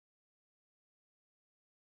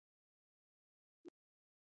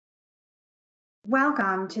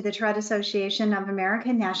Welcome to the Tourette Association of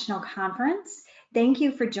America National Conference. Thank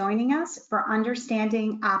you for joining us for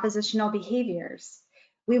Understanding Oppositional Behaviors.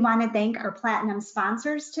 We want to thank our platinum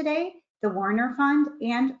sponsors today, the Warner Fund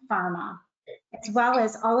and Pharma, as well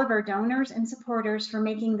as all of our donors and supporters for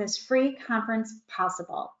making this free conference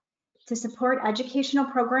possible. To support educational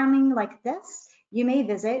programming like this, you may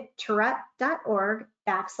visit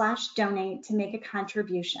tourette.org/donate to make a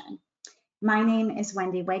contribution. My name is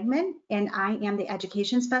Wendy Wegman, and I am the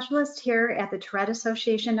Education Specialist here at the Tourette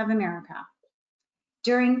Association of America.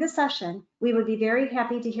 During the session, we would be very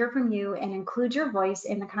happy to hear from you and include your voice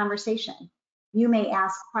in the conversation. You may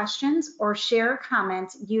ask questions or share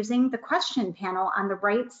comments using the question panel on the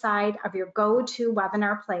right side of your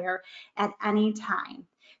GoToWebinar player at any time.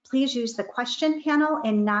 Please use the question panel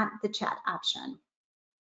and not the chat option.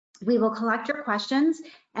 We will collect your questions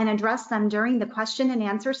and address them during the question and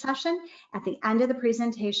answer session at the end of the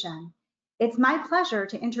presentation. It's my pleasure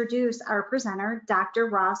to introduce our presenter, Dr.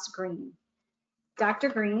 Ross Greene. Dr.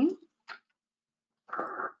 Greene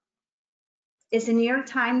is a New York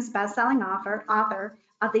Times bestselling author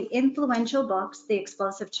of the influential books, The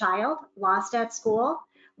Explosive Child, Lost at School,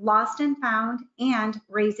 Lost and Found, and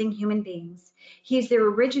Raising Human Beings. He is the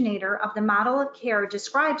originator of the model of care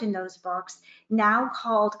described in those books, now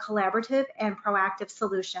called Collaborative and Proactive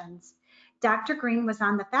Solutions. Dr. Greene was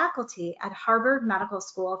on the faculty at Harvard Medical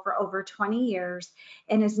School for over 20 years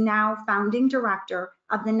and is now founding director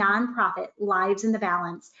of the nonprofit Lives in the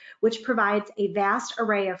Balance, which provides a vast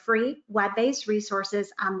array of free web-based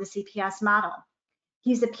resources on the CPS model.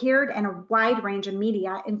 He's appeared in a wide range of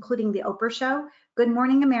media, including The Oprah Show, Good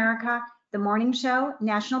Morning America, The Morning Show,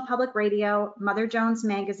 National Public Radio, Mother Jones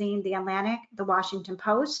Magazine, The Atlantic, The Washington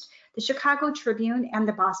Post, The Chicago Tribune, and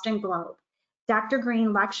The Boston Globe. Dr.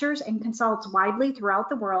 Greene lectures and consults widely throughout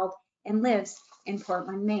the world and lives in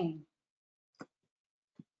Portland, Maine.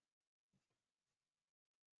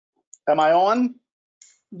 Am I on?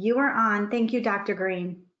 You are on. Thank you, Dr.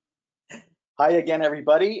 Greene. Hi again,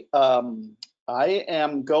 everybody. I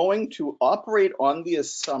am going to operate on the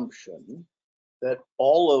assumption that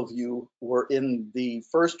all of you were in the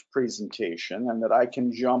first presentation and that I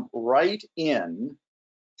can jump right in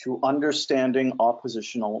to understanding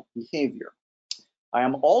oppositional behavior. I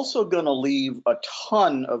am also going to leave a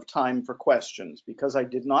ton of time for questions because I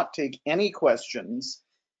did not take any questions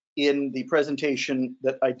in the presentation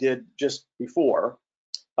that I did just before.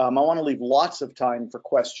 I want to leave lots of time for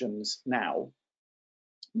questions now.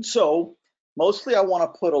 So mostly I want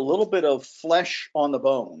to put a little bit of flesh on the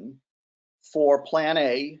bone for Plan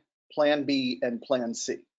A, Plan B, and Plan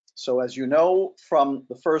C. So as you know from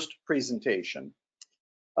the first presentation,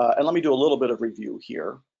 and let me do a little bit of review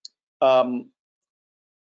here.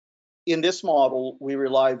 In this model, we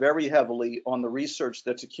rely very heavily on the research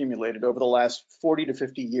that's accumulated over the last 40 to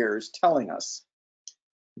 50 years telling us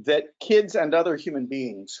that kids and other human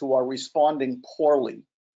beings who are responding poorly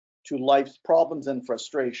to life's problems and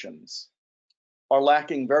frustrations are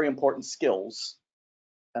lacking very important skills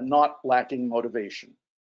and not lacking motivation.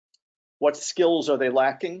 What skills are they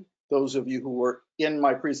lacking? Those of you who were in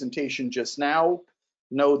my presentation just now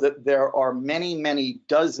know that there are many, many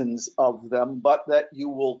dozens of them, but that you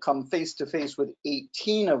will come face to face with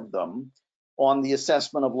 18 of them on the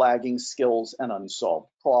assessment of lagging skills and unsolved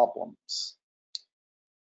problems.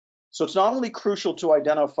 So it's not only crucial to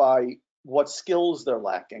identify what skills they're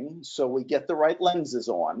lacking, so we get the right lenses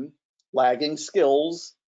on, lagging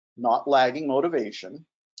skills, not lagging motivation.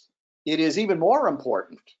 It is even more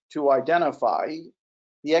important to identify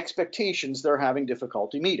the expectations they're having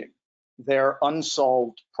difficulty meeting, their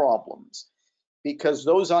unsolved problems, because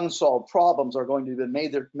those unsolved problems are going to be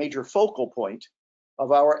the major focal point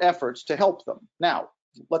of our efforts to help them. Now,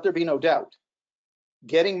 let there be no doubt,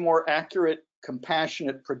 getting more accurate,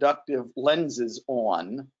 compassionate, productive lenses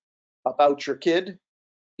on about your kid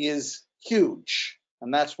is huge,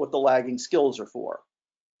 and that's what the lagging skills are for.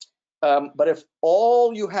 But if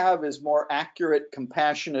all you have is more accurate,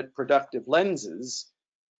 compassionate, productive lenses,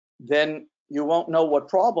 then you won't know what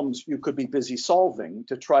problems you could be busy solving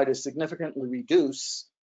to try to significantly reduce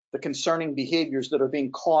the concerning behaviors that are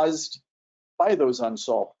being caused by those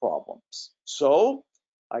unsolved problems. So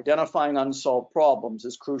identifying unsolved problems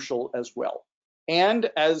is crucial as well. And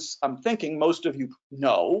as I'm thinking most of you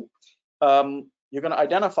know, you're going to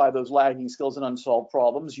identify those lagging skills and unsolved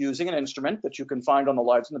problems using an instrument that you can find on the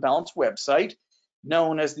Lives in the Balance website,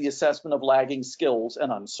 known as the Assessment of Lagging Skills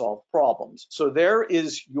and Unsolved Problems. So there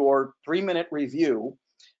is your 3-minute review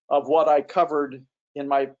of what I covered in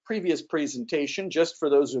my previous presentation, just for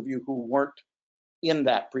those of you who weren't in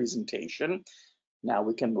that presentation. Now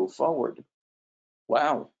we can move forward.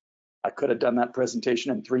 Wow, I could have done that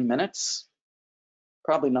presentation in 3 minutes.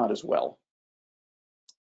 Probably not as well.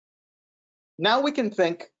 Now we can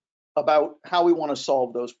think about how we want to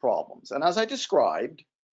solve those problems. And as I described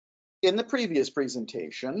in the previous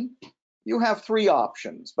presentation, you have 3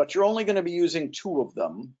 options, but you're only going to be using 2 of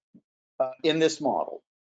them in this model.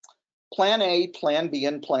 Plan A, Plan B,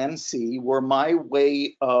 and Plan C were my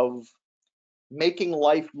way of making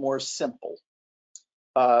life more simple.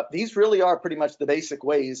 These really are pretty much the basic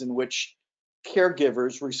ways in which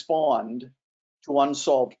caregivers respond to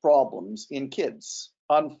unsolved problems in kids.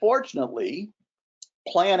 Unfortunately,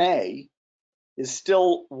 Plan A is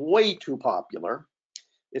still way too popular.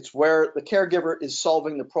 It's where the caregiver is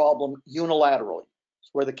solving the problem unilaterally. It's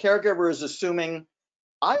where the caregiver is assuming,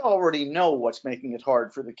 I already know what's making it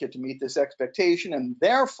hard for the kid to meet this expectation, and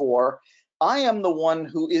therefore, I am the one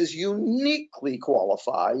who is uniquely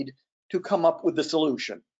qualified to come up with the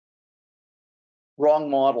solution. Wrong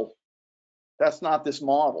model. That's not this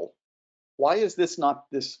model. Why is this not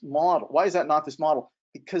this model? Why is that not this model?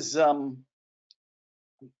 Because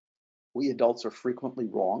we adults are frequently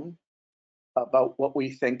wrong about what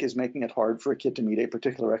we think is making it hard for a kid to meet a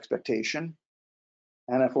particular expectation.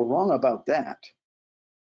 And if we're wrong about that,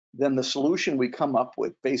 then the solution we come up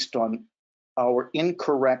with based on our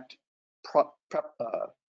incorrect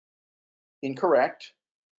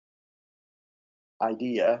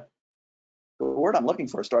idea, the word I'm looking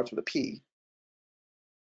for starts with a P,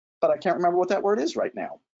 but I can't remember what that word is right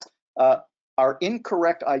now. Our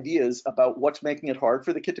incorrect ideas about what's making it hard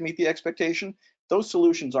for the kid to meet the expectation, those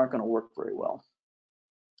solutions aren't going to work very well.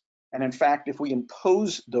 And in fact, if we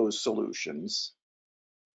impose those solutions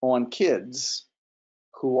on kids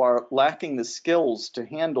who are lacking the skills to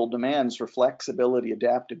handle demands for flexibility,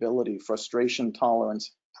 adaptability, frustration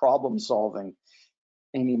tolerance, problem solving,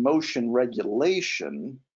 and emotion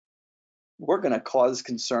regulation, we're going to cause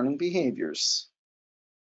concerning behaviors.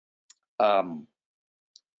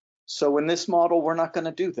 So in this model, we're not going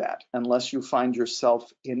to do that unless you find yourself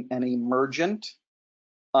in an emergent,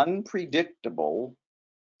 unpredictable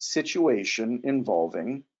situation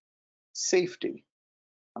involving safety.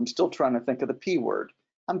 I'm still trying to think of the P word.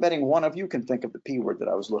 I'm betting one of you can think of the P word that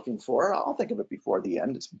I was looking for. I'll think of it before the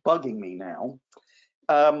end. It's bugging me now.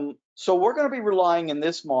 So we're going to be relying in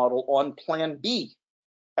this model on Plan B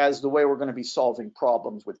as the way we're going to be solving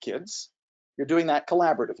problems with kids. You're doing that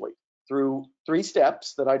collaboratively through 3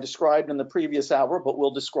 steps that I described in the previous hour, but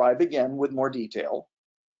we'll describe again with more detail.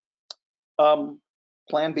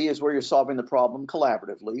 Plan B is where you're solving the problem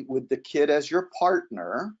collaboratively with the kid as your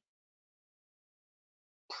partner.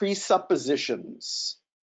 Presuppositions.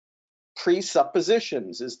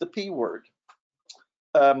 Presuppositions is the P word.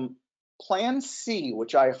 Plan C,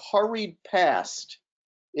 which I hurried past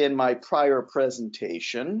in my prior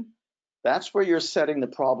presentation, that's where you're setting the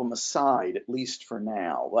problem aside, at least for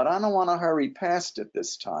now. But I don't want to hurry past it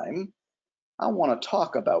this time. I want to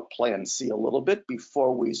talk about Plan C a little bit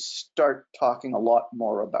before we start talking a lot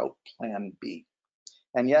more about Plan B.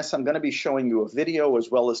 And yes, I'm going to be showing you a video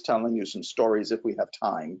as well as telling you some stories if we have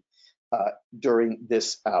time during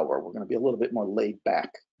this hour. We're going to be a little bit more laid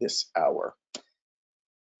back this hour.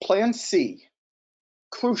 Plan C,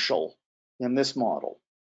 crucial in this model.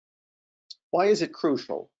 Why is it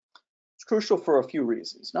crucial? It's crucial for a few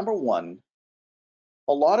reasons. Number one,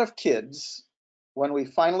 a lot of kids, when we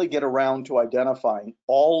finally get around to identifying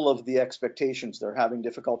all of the expectations they're having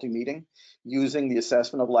difficulty meeting using the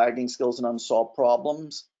assessment of lagging skills and unsolved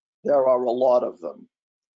problems, there are a lot of them.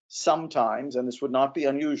 Sometimes, and this would not be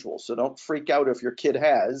unusual, so don't freak out if your kid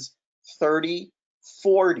has 30,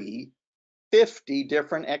 40, 50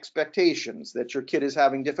 different expectations that your kid is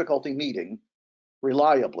having difficulty meeting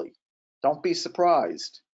reliably. Don't be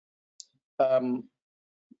surprised.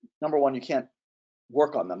 Number one, you can't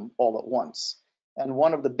work on them all at once. And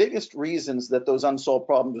one of the biggest reasons that those unsolved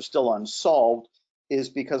problems are still unsolved is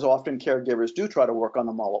because often caregivers do try to work on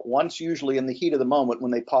them all at once, usually in the heat of the moment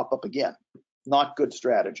when they pop up again. Not good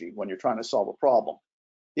strategy when you're trying to solve a problem.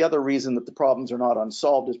 The other reason that the problems are not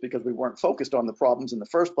unsolved is because we weren't focused on the problems in the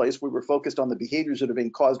first place. We were focused on the behaviors that are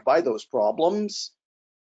being caused by those problems.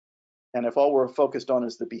 And if all we're focused on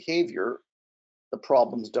is the behavior, the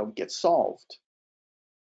problems don't get solved.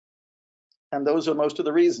 And those are most of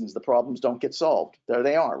the reasons the problems don't get solved. There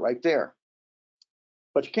they are, right there.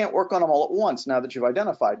 But you can't work on them all at once now that you've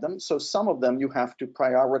identified them. So some of them you have to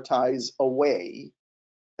prioritize away,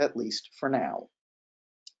 at least for now.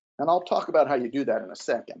 And I'll talk about how you do that in a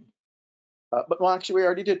second. But well, actually, we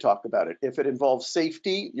already did talk about it. If it involves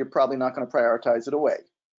safety, you're probably not going to prioritize it away.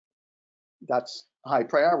 That's high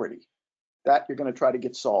priority. That you're going to try to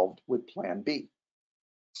get solved with Plan B.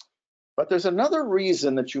 But there's another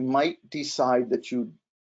reason that you might decide that you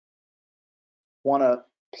want to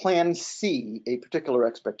plan C a particular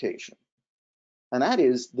expectation. And that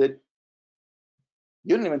is that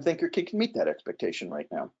you don't even think your kid can meet that expectation right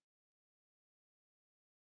now.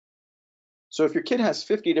 So if your kid has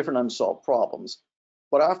 50 different unsolved problems,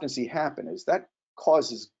 what I often see happen is that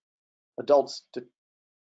causes adults to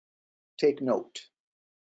take note,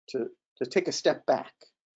 to take a step back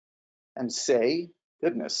and say,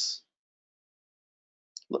 goodness,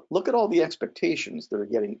 look at all the expectations that are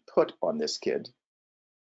getting put on this kid.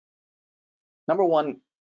 Number one,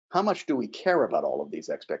 how much do we care about all of these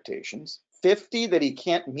expectations? 50 that he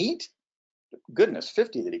can't meet? Goodness,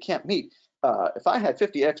 50 that he can't meet. If I had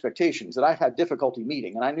 50 expectations that I had difficulty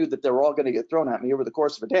meeting and I knew that they were all going to get thrown at me over the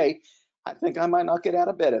course of a day, I think I might not get out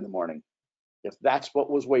of bed in the morning if that's what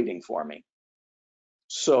was waiting for me.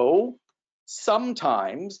 So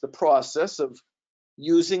sometimes the process of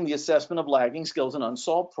using the assessment of lagging skills and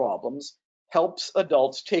unsolved problems helps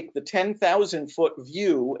adults take the 10,000-foot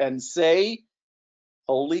view and say,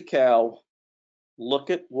 holy cow, look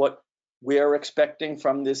at what we're expecting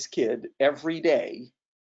from this kid every day.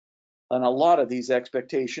 And a lot of these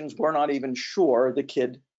expectations, we're not even sure the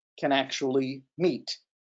kid can actually meet.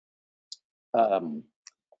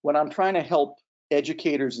 When I'm trying to help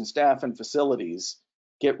educators and staff and facilities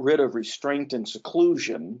get rid of restraint and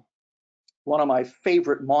seclusion, one of my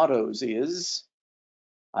favorite mottos is,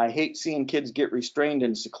 I hate seeing kids get restrained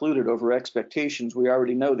and secluded over expectations we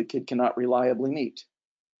already know the kid cannot reliably meet.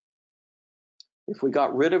 If we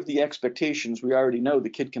got rid of the expectations we already know the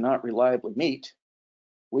kid cannot reliably meet,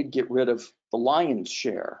 we'd get rid of the lion's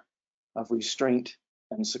share of restraint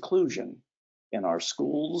and seclusion in our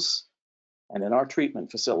schools and in our treatment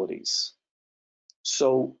facilities.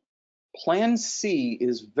 So Plan C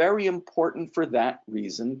is very important for that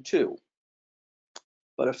reason too.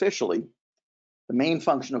 But officially, the main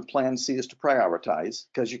function of Plan C is to prioritize,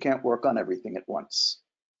 because you can't work on everything at once.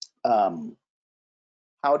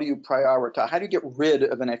 How do you prioritize? How do you get rid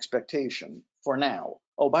of an expectation for now?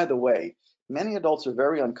 Oh, by the way, many adults are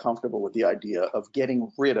very uncomfortable with the idea of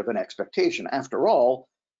getting rid of an expectation. After all,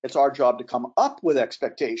 it's our job to come up with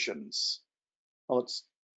expectations. Well, it's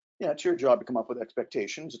your job to come up with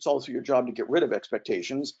expectations. It's also your job to get rid of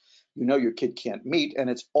expectations you know your kid can't meet, and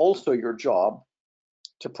it's also your job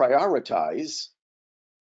to prioritize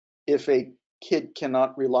if a kid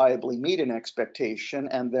cannot reliably meet an expectation,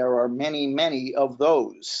 and there are many, many of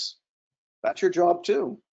those. That's your job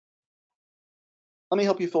too. Let me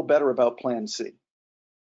help you feel better about Plan C.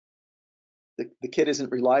 The kid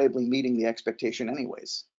isn't reliably meeting the expectation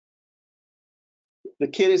anyways. The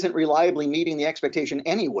kid isn't reliably meeting the expectation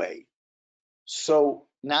anyway. So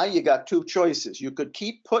now you got two choices. You could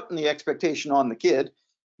keep putting the expectation on the kid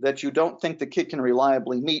that you don't think the kid can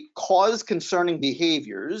reliably meet, cause concerning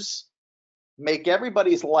behaviors, make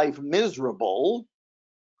everybody's life miserable,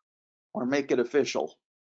 or make it official.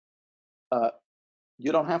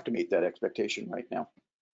 You don't have to meet that expectation right now.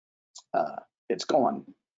 It's gone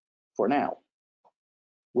for now.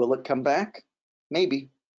 Will it come back? Maybe.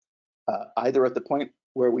 Either at the point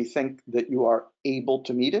where we think that you are able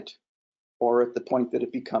to meet it, or at the point that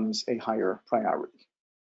it becomes a higher priority.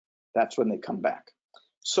 That's when they come back.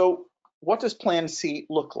 So what does Plan C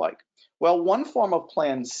look like? Well, one form of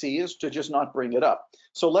Plan C is to just not bring it up.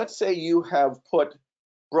 So let's say you have put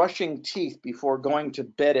brushing teeth before going to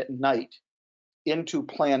bed at night into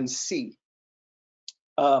Plan C.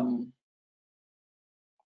 What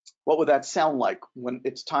would that sound like when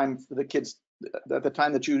it's time for the kids, at the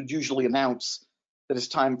time that you usually announce that it's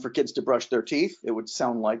time for kids to brush their teeth? It would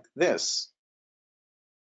sound like this.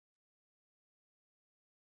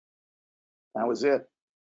 That was it.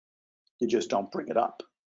 You just don't bring it up.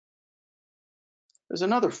 There's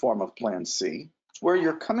another form of Plan C where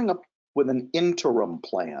you're coming up with an interim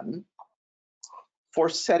plan for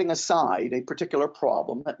setting aside a particular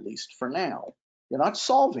problem, at least for now. You're not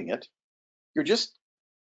solving it. You're just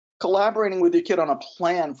collaborating with your kid on a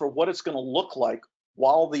plan for what it's going to look like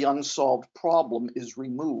while the unsolved problem is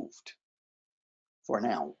removed for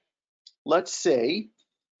now. Let's say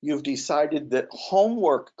you've decided that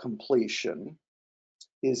homework completion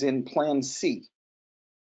is in Plan C.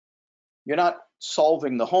 You're not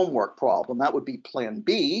solving the homework problem. That would be Plan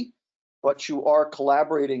B, but you are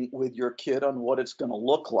collaborating with your kid on what it's going to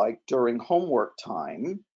look like during homework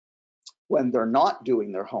time when they're not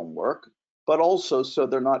doing their homework, but also so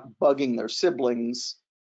they're not bugging their siblings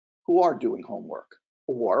who are doing homework.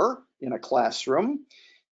 Or in a classroom,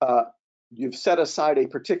 you've set aside a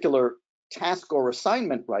particular task or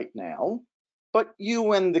assignment right now, but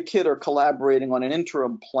you and the kid are collaborating on an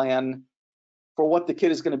interim plan for what the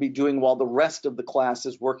kid is going to be doing while the rest of the class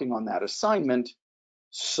is working on that assignment,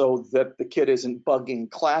 so that the kid isn't bugging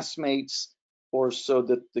classmates, or so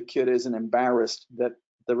that the kid isn't embarrassed that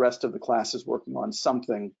the rest of the class is working on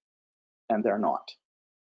something and they're not.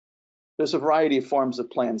 There's a variety of forms of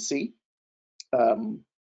Plan C. Those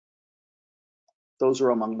are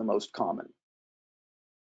among the most common.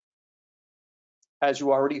 As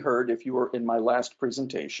you already heard, if you were in my last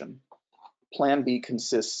presentation, Plan B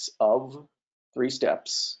consists of 3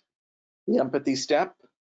 steps: the empathy step,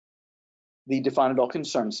 the define adult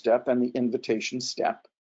concern step, and the invitation step.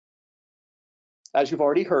 As you've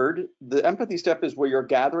already heard, the empathy step is where you're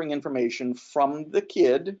gathering information from the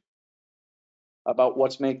kid about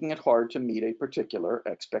what's making it hard to meet a particular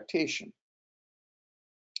expectation.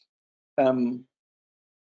 The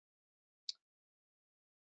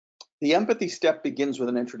empathy step begins with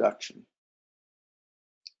an introduction.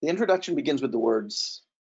 The introduction begins with the words,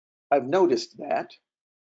 "I've noticed that,"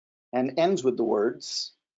 and ends with the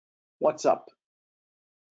words, "What's up?"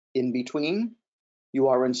 In between, you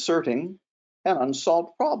are inserting an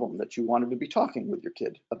unsolved problem that you wanted to be talking with your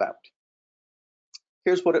kid about.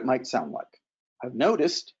 Here's what it might sound like. "I've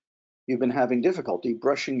noticed you've been having difficulty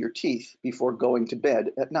brushing your teeth before going to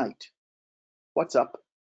bed at night. What's up?"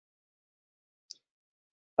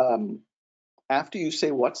 After you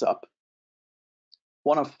say "what's up,"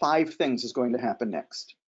 one of 5 things is going to happen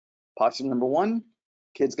next. Possibility number 1,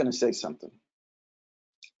 kid's going to say something.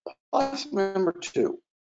 Possibility number 2,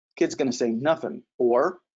 kid's going to say nothing,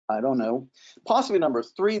 or I don't know. Possibility number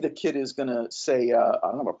 3, the kid is going to say, I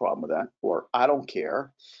don't have a problem with that, or I don't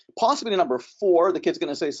care. Possibility number 4, the kid's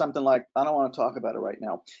going to say something like, I don't want to talk about it right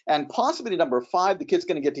now. And possibility number 5, the kid's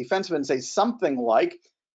going to get defensive and say something like,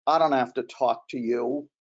 I don't have to talk to you,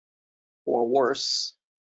 or worse.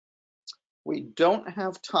 We don't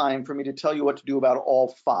have time for me to tell you what to do about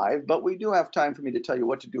all 5, but we do have time for me to tell you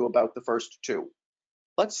what to do about the first 2.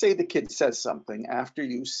 Let's say the kid says something after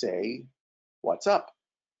you say, "What's up?"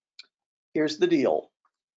 Here's the deal.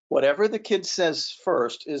 Whatever the kid says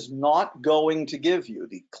first is not going to give you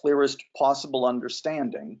the clearest possible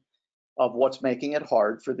understanding of what's making it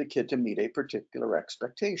hard for the kid to meet a particular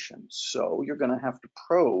expectation. So you're going to have to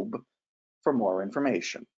probe for more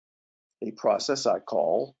information. A process I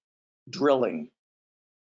call drilling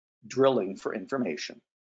for information.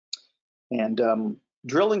 And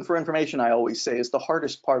drilling for information, I always say, is the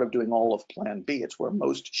hardest part of doing all of Plan B. It's where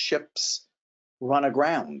most ships run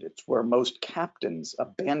aground. It's where most captains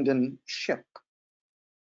abandon ship,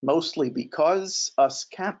 mostly because us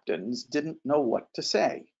captains didn't know what to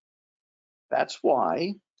say. That's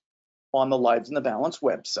why on the Lives in the Balance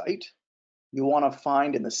website, you want to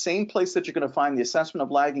find, in the same place that you're going to find the assessment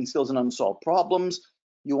of lagging skills and unsolved problems,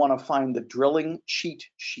 you want to find the drilling cheat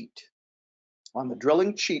sheet. On the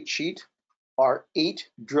drilling cheat sheet are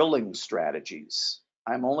 8 drilling strategies.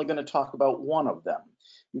 I'm only going to talk about 1 of them.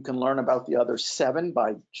 You can learn about the other 7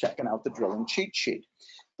 by checking out the drilling cheat sheet.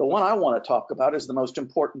 The one I want to talk about is the most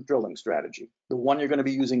important drilling strategy, the one you're going to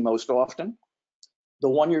be using most often, the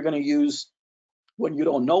one you're going to use when you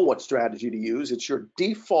don't know what strategy to use. It's your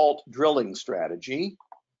default drilling strategy.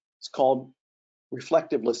 It's called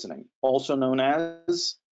reflective listening, also known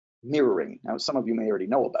as mirroring. Now, some of you may already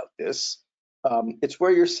know about this. It's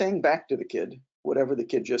where you're saying back to the kid whatever the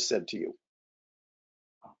kid just said to you.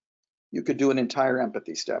 You could do an entire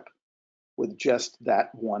empathy step with just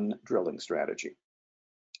that one drilling strategy.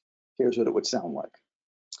 Here's what it would sound like.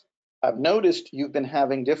 "I've noticed you've been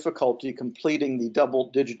having difficulty completing the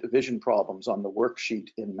double-digit division problems on the worksheet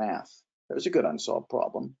in math. There's a good unsolved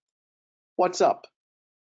problem. What's up?"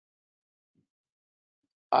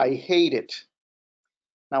 "I hate it."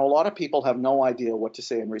 Now, a lot of people have no idea what to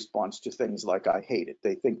say in response to things like "I hate it."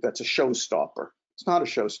 They think that's a showstopper. It's not a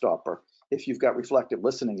showstopper. If you've got reflective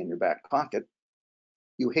listening in your back pocket,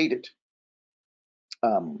 you hate it.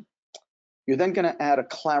 You're then going to add a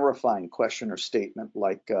clarifying question or statement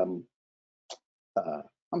like, "I'm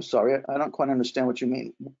sorry, I don't quite understand what you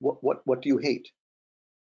mean. What do you hate?"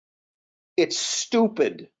 "It's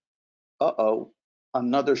stupid." Uh-oh,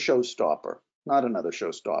 another showstopper. Not another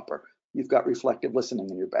showstopper. You've got reflective listening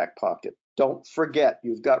in your back pocket. Don't forget,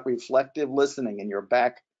 you've got reflective listening in your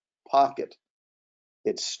back pocket.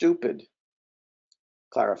 "It's stupid."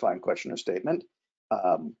 Clarifying question or statement.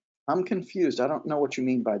 "I'm confused. I don't know what you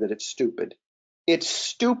mean by that. It's stupid." "It's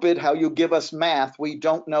stupid how you give us math we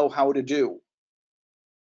don't know how to do."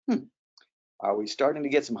 Are we starting to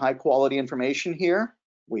get some high quality information here?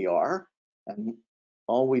 We are. And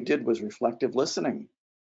all we did was reflective listening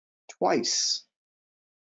twice.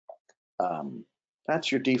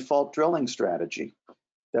 That's your default drilling strategy.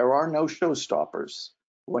 There are no showstoppers.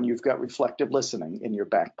 when you've got reflective listening in your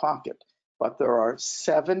back pocket. But there are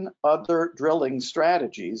 7 other drilling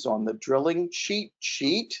strategies on the drilling cheat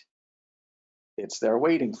sheet. It's there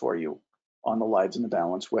waiting for you on the Lives in the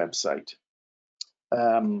Balance website.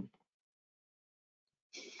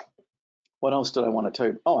 What else did I want to tell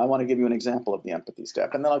you? Oh, I want to give you an example of the empathy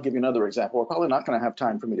step, and then I'll give you another example. We're probably not going to have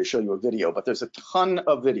time for me to show you a video, but there's a ton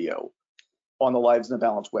of video on the Lives in the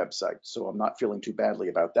Balance website, so I'm not feeling too badly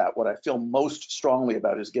about that. What I feel most strongly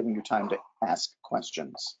about is giving you time to ask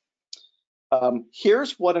questions.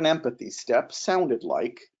 Here's what an empathy step sounded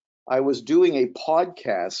like. I was doing a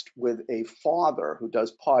podcast with a father who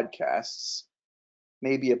does podcasts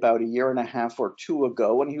maybe about 1.5 years or 2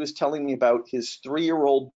 ago, and he was telling me about his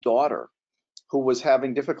 3-year-old daughter who was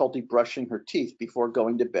having difficulty brushing her teeth before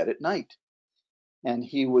going to bed at night. And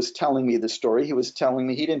he was telling me the story. He was telling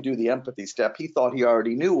me he didn't do the empathy step. He thought he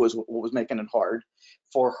already knew what was making it hard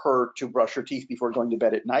for her to brush her teeth before going to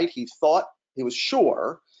bed at night. He was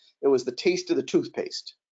sure it was the taste of the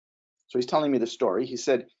toothpaste. So he's telling me the story. He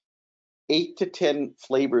said 8 to 10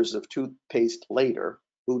 flavors of toothpaste later,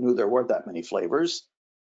 who knew there were that many flavors,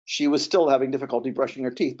 she was still having difficulty brushing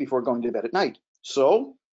her teeth before going to bed at night.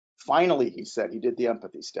 So finally, he said, he did the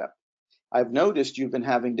empathy step. I've noticed you've been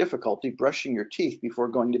having difficulty brushing your teeth before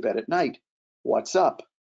going to bed at night. What's up?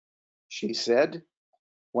 She said,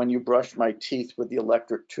 when you brush my teeth with the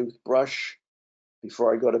electric toothbrush,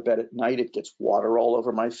 before I go to bed at night, it gets water all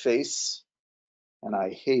over my face, and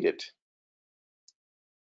I hate it.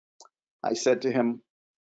 I said to him,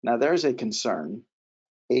 now there's a concern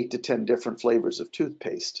 8 to 10 different flavors of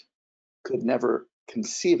toothpaste could never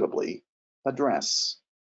conceivably address.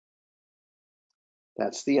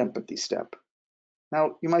 That's the empathy step.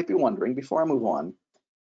 Now, you might be wondering, before I move on,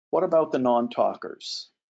 what about the non-talkers?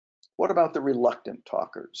 What about the reluctant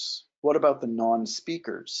talkers? What about the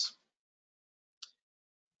non-speakers?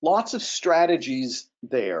 Lots of strategies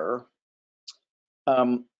there.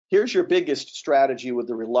 Here's your biggest strategy with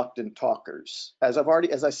the reluctant talkers. As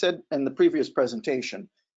I said in the previous presentation,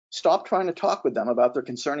 stop trying to talk with them about their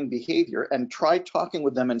concerning behavior and try talking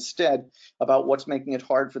with them instead about what's making it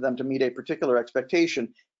hard for them to meet a particular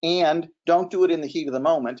expectation. And don't do it in the heat of the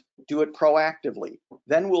moment, do it proactively.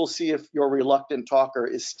 Then we'll see if your reluctant talker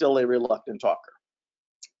is still a reluctant talker.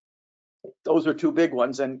 Those are 2 big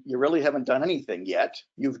ones, and you really haven't done anything yet.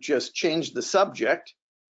 You've just changed the subject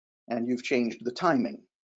and you've changed the timing.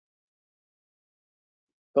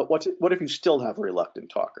 But what if you still have a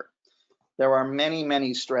reluctant talker? There are many,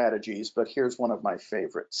 many strategies, but here's one of my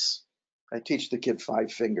favorites. I teach the kid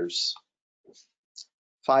 5 fingers.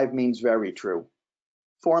 5 means very true.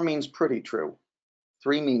 4 means pretty true.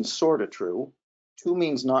 3 means sort of true. 2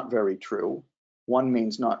 means not very true. 1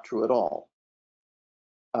 means not true at all.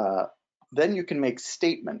 Then you can make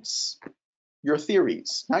statements, your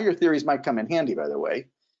theories. Now your theories might come in handy, by the way,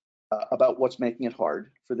 about what's making it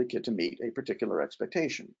hard for the kid to meet a particular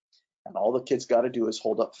expectation. And all the kid's got to do is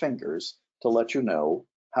hold up fingers to let you know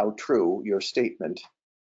how true your statement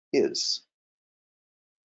is.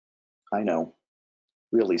 I know,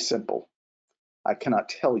 really simple. I cannot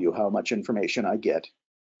tell you how much information I get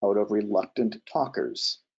out of reluctant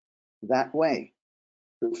talkers that way,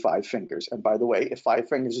 through 5 fingers. And by the way, if 5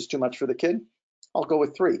 fingers is too much for the kid, I'll go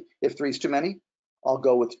with 3. If 3 is too many, I'll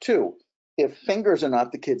go with 2. If fingers are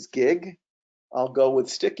not the kid's gig, I'll go with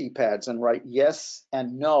sticky pads and write yes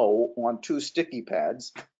and no on 2 sticky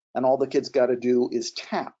pads. And all the kid's got to do is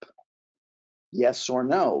tap yes or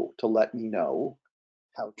no to let me know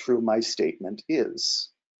how true my statement is.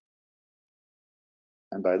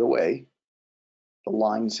 And by the way, the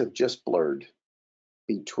lines have just blurred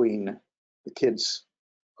between the kids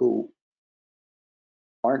who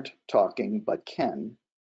aren't talking but can,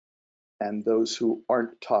 and those who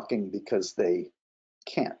aren't talking because they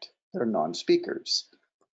can't. They're non-speakers.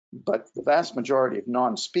 But the vast majority of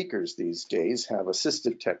non-speakers these days have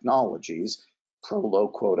assistive technologies,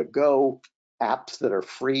 Prolo, Quota Go, apps that are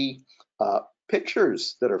free,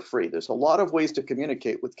 pictures that are free. There's a lot of ways to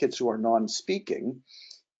communicate with kids who are non-speaking,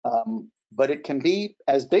 but it can be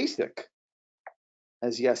as basic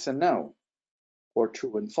as yes and no, or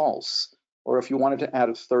true and false. Or if you wanted to add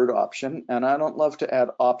a third option, and I don't love to add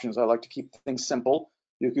options, I like to keep things simple,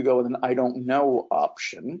 you could go with an I don't know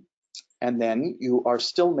option, and then you are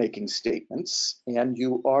still making statements, and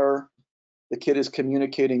the kid is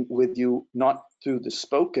communicating with you not through the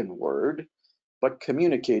spoken word, but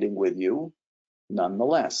communicating with you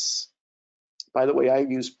nonetheless. By the way, I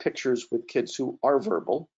use pictures with kids who are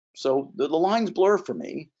verbal, so the lines blur for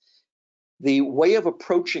me. The way of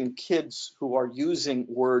approaching kids who are using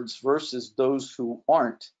words versus those who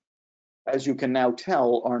aren't, as you can now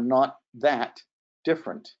tell, are not that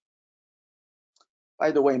different.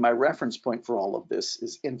 By the way, my reference point for all of this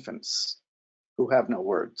is infants who have no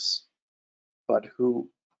words, but who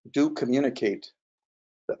do communicate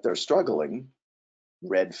that they're struggling,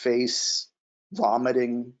 red face,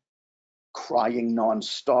 vomiting, crying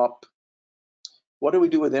nonstop. What do we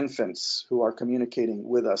do with infants who are communicating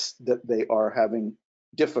with us that they are having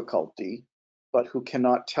difficulty, but who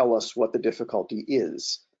cannot tell us what the difficulty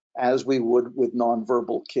is, as we would with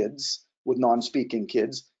nonverbal kids, with non-speaking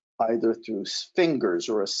kids, either through fingers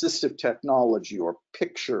or assistive technology or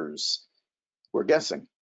pictures? We're guessing.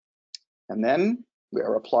 And then we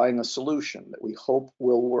are applying a solution that we hope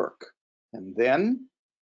will work. And then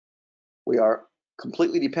we are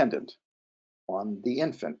completely dependent on the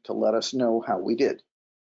infant to let us know how we did.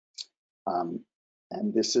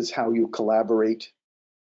 And this is how you collaborate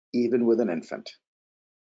even with an infant.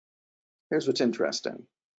 Here's what's interesting.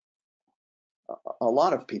 A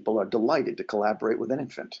lot of people are delighted to collaborate with an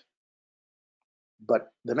infant.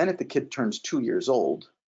 But the minute the kid turns 2 years old,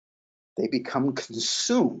 they become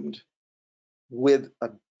consumed with a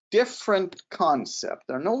different concept.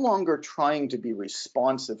 They're no longer trying to be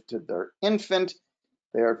responsive to their infant.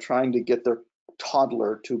 They are trying to get their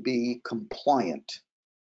toddler to be compliant.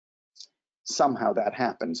 Somehow that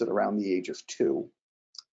happens at around the age of 2.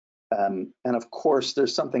 And of course,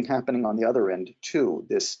 there's something happening on the other end too.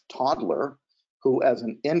 This toddler, who as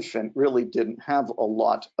an infant really didn't have a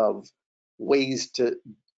lot of ways to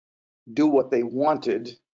do what they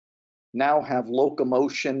wanted, now have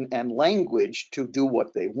locomotion and language to do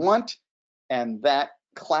what they want. And that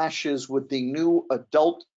clashes with the new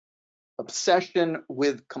adult obsession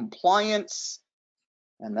with compliance.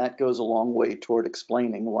 And that goes a long way toward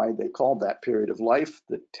explaining why they called that period of life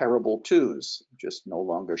the terrible twos. Just no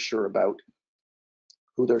longer sure about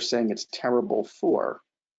who they're saying it's terrible for.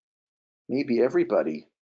 Maybe everybody.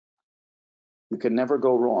 You can never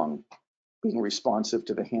go wrong being responsive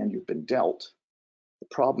to the hand you've been dealt. The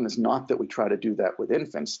problem is not that we try to do that with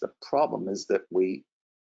infants. The problem is that we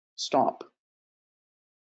stop.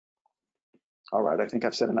 All right, I think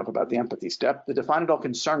I've said enough about the empathy step. The define adult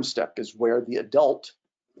concern step is where the adult,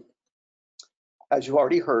 as you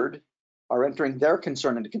already heard, are entering their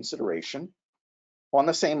concern into consideration on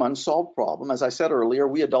the same unsolved problem. As I said earlier,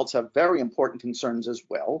 we adults have very important concerns as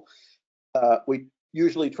well. We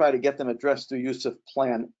usually try to get them addressed through use of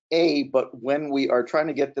plan A, but when we are trying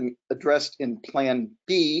to get them addressed in plan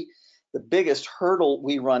B, the biggest hurdle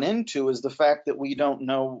we run into is the fact that we don't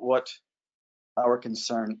know what our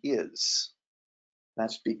concern is.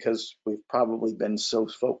 That's because we've probably been so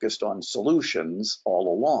focused on solutions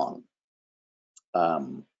all along.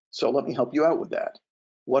 So let me help you out with that.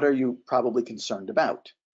 What are you probably concerned about?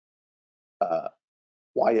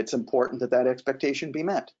 Why it's important that that expectation be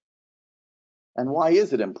met? And why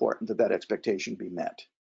is it important that that expectation be met?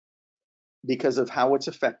 Because of how it's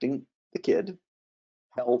affecting the kid,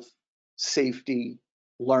 health, safety,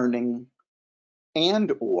 learning,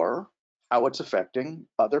 and or how it's affecting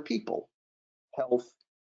other people, health,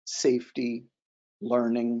 safety,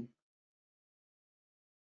 learning.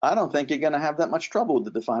 I don't think you're going to have that much trouble with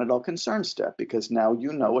the define adult concern step, because now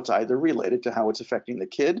you know it's either related to how it's affecting the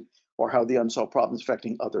kid or how the unsolved problem is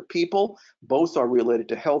affecting other people. Both are related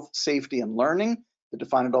to health, safety, and learning. The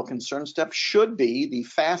define adult concern step should be the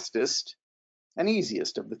fastest and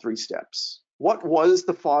easiest of the 3 steps. What was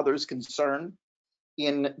the father's concern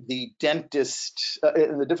in the dentist,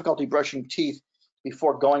 in the difficulty brushing teeth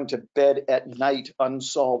before going to bed at night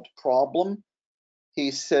unsolved problem? He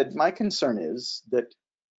said, my concern is that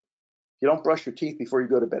you don't brush your teeth before you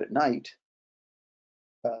go to bed at night.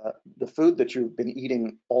 The food that you've been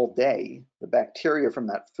eating all day, the bacteria from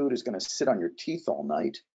that food is going to sit on your teeth all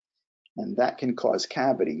night, and that can cause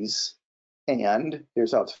cavities. And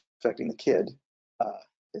here's how it's affecting the kid.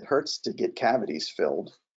 It hurts to get cavities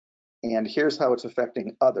filled. And here's how it's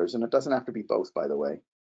affecting others. And it doesn't have to be both, by the way.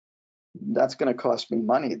 That's going to cost me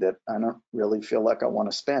money that I don't really feel like I want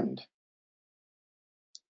to spend.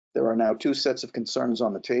 There are now 2 sets of concerns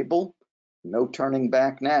on the table. No turning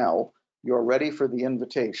back now. You're ready for the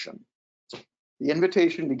invitation. The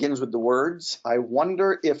invitation begins with the words, I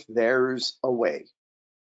wonder if there's a way.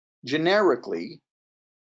 Generically,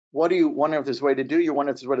 what do you wonder if there's a way to do? You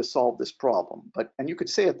wonder if there's a way to solve this problem. And you could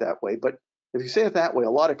say it that way, but if you say it that way,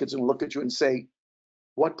 a lot of kids will look at you and say,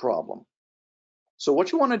 what problem? So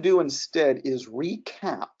what you want to do instead is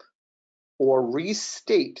recap or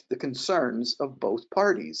restate the concerns of both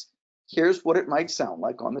parties. Here's what it might sound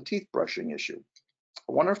like on the teeth brushing issue.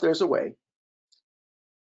 I wonder if there's a way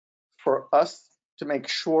for us to make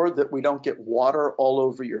sure that we don't get water all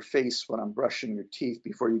over your face when I'm brushing your teeth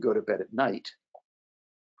before you go to bed at night.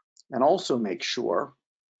 and also make sure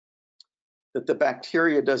that the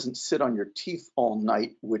bacteria doesn't sit on your teeth all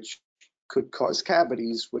night, which could cause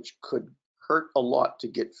cavities, which could hurt a lot to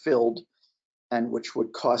get filled, and which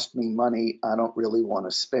would cost me money I don't really want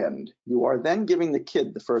to spend. You are then giving the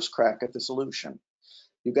kid the first crack at the solution.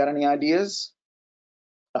 You got any ideas?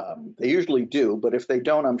 They usually do, but if they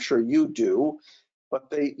don't, I'm sure you do, but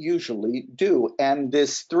they usually do. And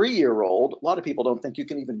this 3-year-old, a lot of people don't think you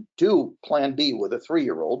can even do Plan B with a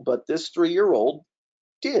 3-year-old, but this 3-year-old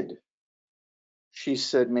did. She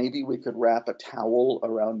said, maybe we could wrap a towel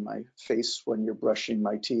around my face when you're brushing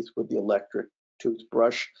my teeth with the electric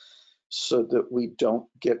toothbrush so that we don't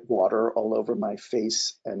get water all over my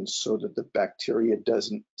face and so that the bacteria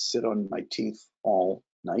doesn't sit on my teeth all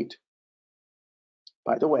night.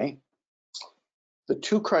 By the way, the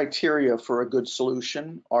 2 criteria for a good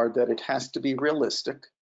solution are that it has to be realistic,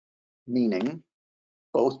 meaning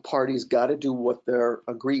both parties got to do what they're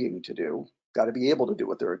agreeing to do, got to be able to do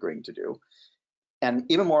what they're agreeing to do. And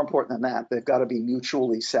even more important than that, they've got to be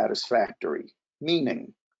mutually satisfactory,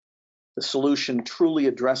 meaning the solution truly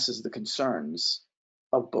addresses the concerns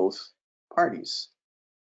of both parties.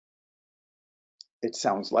 It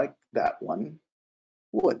sounds like that one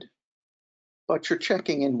would. But you're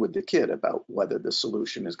checking in with the kid about whether the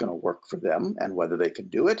solution is going to work for them and whether they can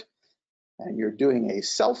do it. And you're doing a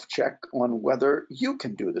self-check on whether you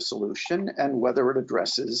can do the solution and whether it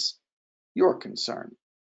addresses your concern.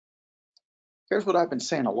 Here's what I've been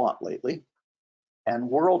saying a lot lately, and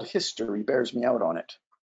world history bears me out on it.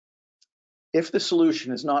 If the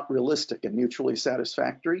solution is not realistic and mutually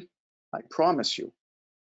satisfactory, I promise you,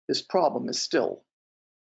 this problem is still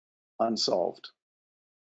unsolved.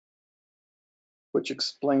 Which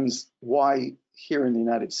explains why here in the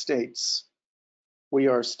United States, we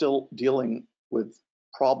are still dealing with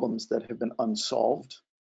problems that have been unsolved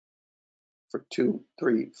for 200,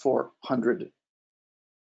 300, 400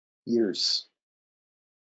 years.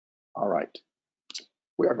 All right,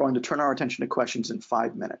 we are going to turn our attention to questions in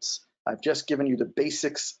 5 minutes. I've just given you the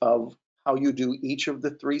basics of how you do each of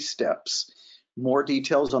the 3 steps, more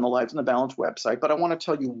details on the Lives in the Balance website, but I want to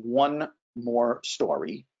tell you one more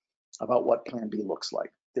story about what Plan B looks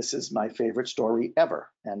like. This is my favorite story ever,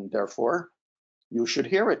 and therefore you should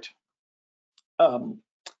hear it.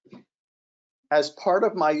 As part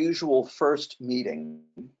of my usual first meeting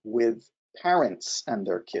with parents and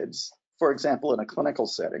their kids, for example, in a clinical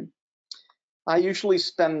setting, I usually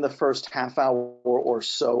spend the first half hour or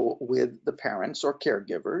so with the parents or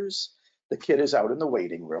caregivers. The kid is out in the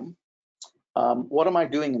waiting room. What am I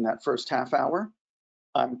doing in that first half hour?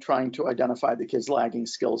 I'm trying to identify the kid's lagging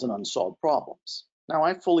skills and unsolved problems. Now,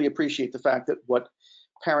 I fully appreciate the fact that what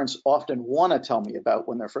parents often want to tell me about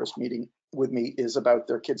when they're first meeting with me is about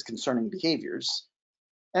their kids' concerning behaviors,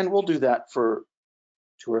 and we'll do that for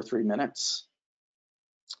 2 or 3 minutes.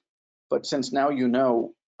 But since now you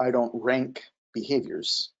know I don't rank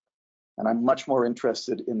behaviors, and I'm much more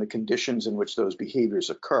interested in the conditions in which those behaviors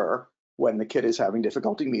occur when the kid is having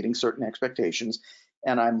difficulty meeting certain expectations,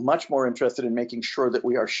 and I'm much more interested in making sure that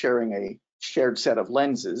we are sharing a shared set of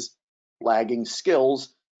lenses, lagging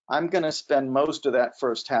skills. I'm going to spend most of that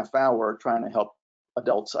first half hour trying to help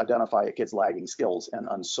adults identify a kid's lagging skills and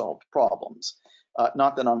unsolved problems.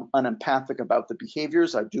 Not that I'm unempathic about the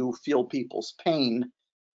behaviors. I do feel people's pain.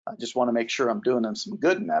 I just want to make sure I'm doing them some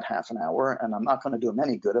good in that half an hour, and I'm not going to do them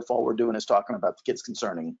any good if all we're doing is talking about the kids'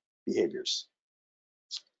 concerning behaviors.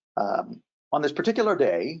 On this particular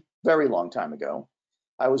day, very long time ago,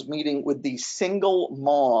 I was meeting with the single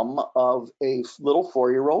mom of a little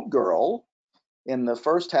 4-year-old girl. In the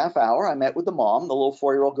first half hour, I met with the mom. The little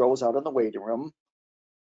 4-year-old girl was out in the waiting room.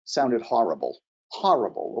 Sounded horrible,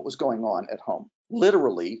 horrible what was going on at home.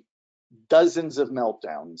 Literally dozens of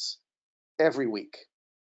meltdowns every week.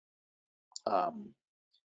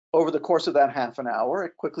 Over the course of that half an hour,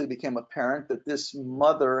 it quickly became apparent that this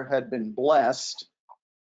mother had been blessed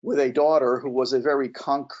with a daughter who was a very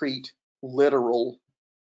concrete, literal,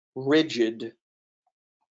 rigid,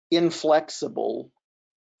 inflexible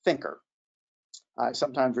thinker. I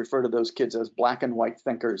sometimes refer to those kids as black and white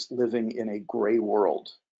thinkers living in a gray world.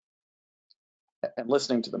 And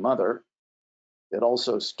listening to the mother, it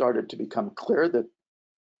also started to become clear that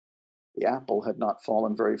the apple had not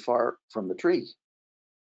fallen very far from the tree.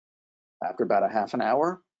 After about a half an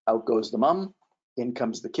hour, out goes the mom, in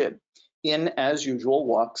comes the kid. In, as usual,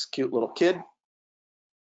 walks cute little kid.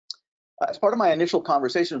 As part of my initial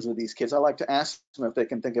conversations with these kids, I like to ask them if they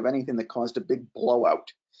can think of anything that caused a big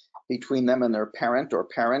blowout between them and their parent or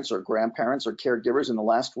parents or grandparents or caregivers in the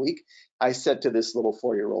last week. I said to this little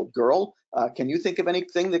 4-year-old girl, can you think of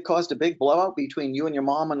anything that caused a big blowout between you and your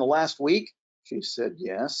mom in the last week? She said,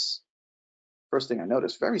 yes. First thing I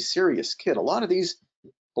noticed, very serious kid. A lot of these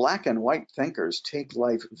black and white thinkers take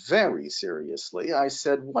life very seriously. I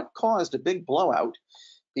said, what caused a big blowout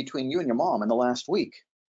between you and your mom in the last week?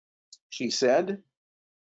 She said,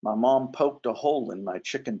 my mom poked a hole in my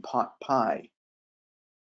chicken pot pie.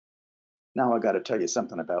 Now I got to tell you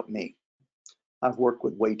something about me. I've worked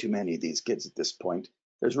with way too many of these kids at this point.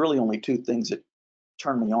 There's really only two things that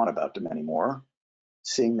turn me on about them anymore: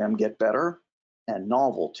 seeing them get better and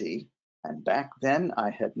novelty. And back then, I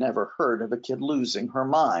had never heard of a kid losing her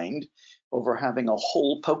mind over having a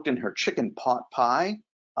hole poked in her chicken pot pie.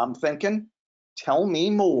 I'm thinking, tell me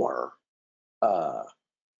more. I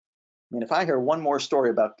mean, if I hear one more story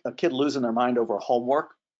about a kid losing their mind over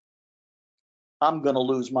homework, I'm going to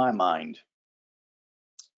lose my mind.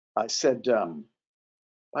 I said,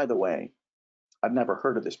 by the way, I've never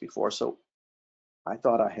heard of this before, so I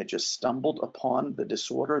thought I had just stumbled upon the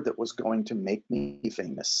disorder that was going to make me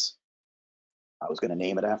famous. I was going to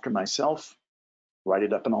name it after myself, write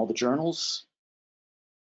it up in all the journals.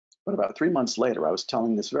 But about 3 months later, I was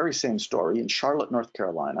telling this very same story in Charlotte, North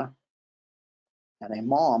Carolina, and a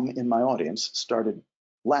mom in my audience started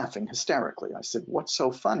laughing hysterically. I said, what's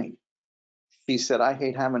so funny? She said, I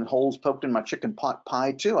hate having holes poked in my chicken pot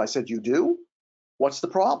pie too. I said, you do? What's the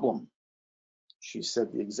problem? She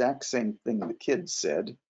said the exact same thing the kid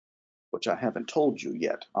said, which I haven't told you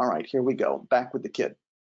yet. All right, here we go. Back with the kid.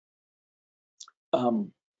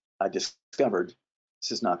 I discovered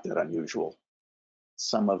this is not that unusual.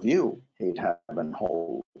 Some of you hate having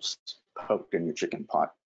holes poked in your chicken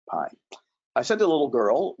pot pie. I said to the little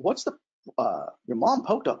girl, what's the, your mom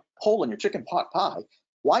poked a hole in your chicken pot pie.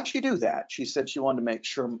 Why'd she do that? She said she wanted to make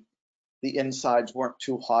sure the insides weren't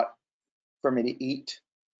too hot for me to eat.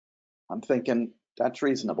 I'm thinking, that's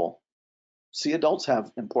reasonable. See, adults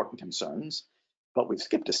have important concerns, but we've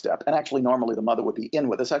skipped a step. And actually, normally the mother would be in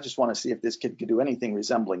with us. I just want to see if this kid could do anything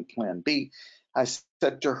resembling Plan B. I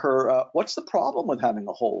said to her, what's the problem with having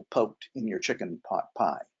a hole poked in your chicken pot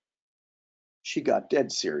pie? She got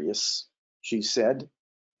dead serious. She said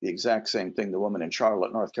the exact same thing the woman in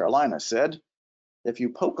Charlotte, North Carolina said. If you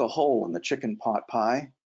poke a hole in the chicken pot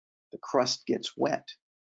pie, the crust gets wet,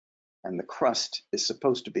 and the crust is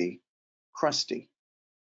supposed to be crusty.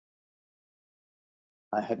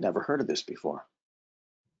 I had never heard of this before,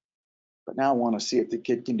 but now I want to see if the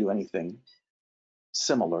kid can do anything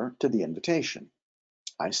similar to the invitation.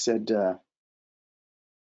 I said,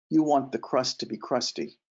 you want the crust to be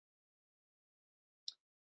crusty.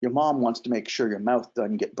 Your mom wants to make sure your mouth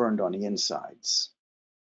doesn't get burned on the insides.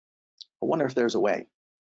 I wonder if there's a way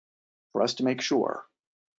for us to make sure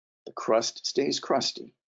the crust stays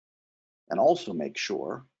crusty and also make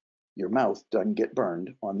sure your mouth doesn't get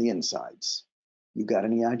burned on the insides. You got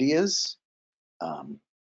any ideas?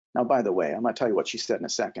 Now, by the way, I'm going to tell you what she said in a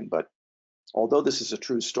second, but although this is a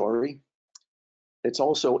true story, it's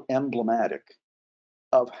also emblematic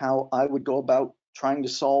of how I would go about trying to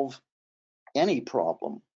solve any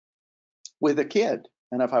problem with a kid.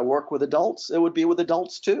 And if I work with adults, it would be with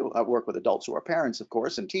adults too. I work with adults who are parents, of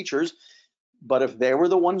course, and teachers. But if they were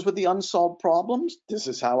the ones with the unsolved problems, this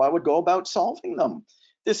is how I would go about solving them.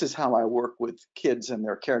 This is how I work with kids and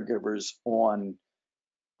their caregivers on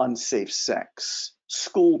unsafe sex,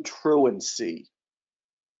 school truancy,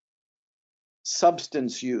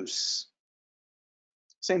 substance use.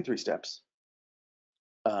 Same 3 steps.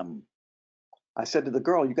 I said to the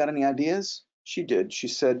girl, you got any ideas? She did. She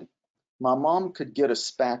said, my mom could get a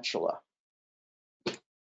spatula.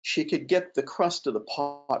 She could get the crust of the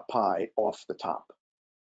pot pie off the top.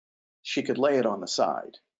 She could lay it on the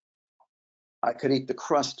side. I could eat the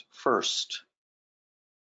crust first.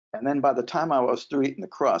 And then by the time I was through eating the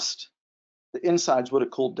crust, the insides would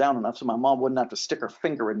have cooled down enough so my mom wouldn't have to stick her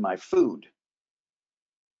finger in my food.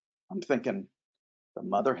 I'm thinking, the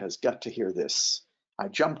mother has got to hear this. I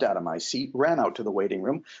jumped out of my seat, ran out to the waiting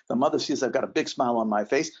room. The mother sees I've got a big smile on my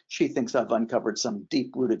face. She thinks I've uncovered some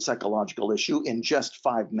deep-rooted psychological issue in just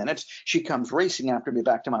 5 minutes. She comes racing after me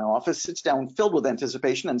back to my office, sits down filled with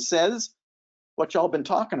anticipation and says, what y'all been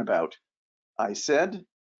talking about? I said,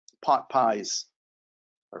 pot pies.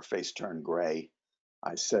 Her face turned gray.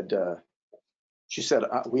 I said, she said,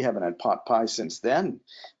 we haven't had pot pie since then.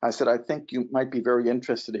 I said, I think you might be very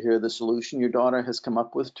interested to hear the solution your daughter has come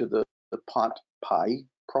up with to the pot pie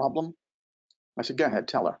problem. I said, go ahead,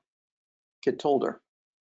 tell her. Kid told her.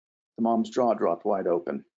 The mom's jaw dropped wide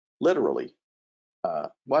open. Literally.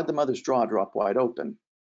 Why'd the mother's jaw drop wide open?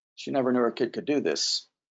 She never knew her kid could do this.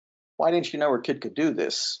 Why didn't she know her kid could do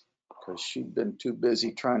this? Because she'd been too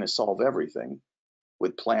busy trying to solve everything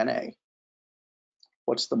with Plan A.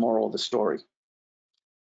 What's the moral of the story?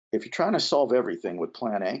 If you're trying to solve everything with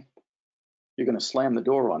plan A, you're going to slam the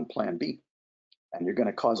door on plan B, and you're going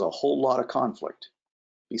to cause a whole lot of conflict.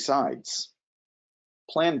 Besides,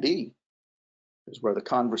 plan B is where the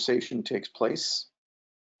conversation takes place,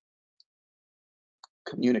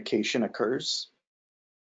 communication occurs,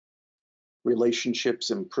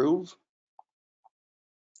 relationships improve,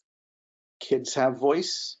 kids have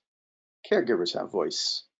voice, caregivers have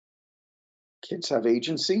voice, kids have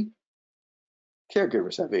agency,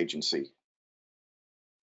 caregivers have agency,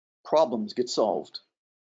 problems get solved,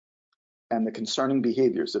 and the concerning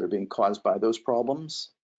behaviors that are being caused by those problems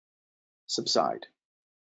subside.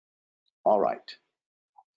 All right,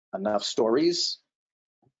 enough stories.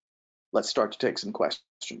 Let's start to take some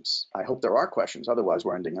questions. I hope there are questions, otherwise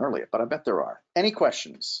we're ending early, but I bet there are. Any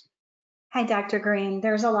questions? Hi, Dr. Greene.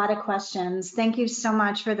 There's a lot of questions. Thank you so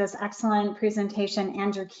much for this excellent presentation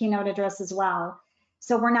and your keynote address as well.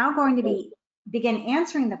 So we're now going to begin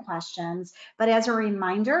answering the questions, but as a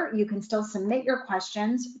reminder, you can still submit your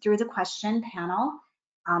questions through the question panel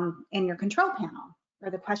in your control panel, or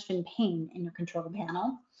the question pane in your control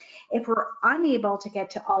panel. If we're unable to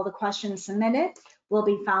get to all the questions submitted, we'll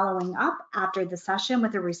be following up after the session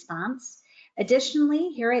with a response. Additionally,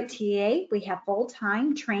 here at TA, we have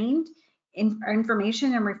full-time trained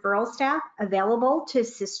information and referral staff available to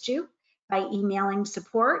assist you by emailing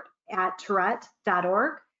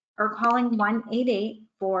support@tourette.org or calling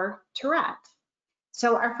 1-888-4-TOURETTE.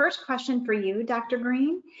 So our first question for you, Dr.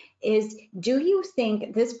 Greene, is do you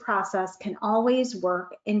think this process can always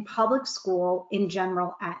work in public school in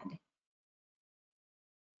general ed?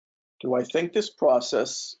 Do I think this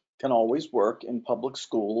process can always work in public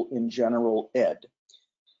school in general ed?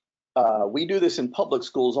 We do this in public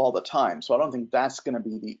schools all the time, so I don't think that's going to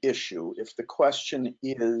be the issue. If the question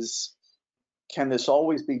is, can this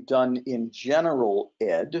always be done in general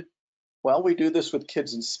ed? Well, we do this with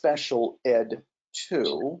kids in special ed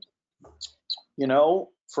too. You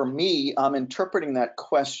know, for me, I'm interpreting that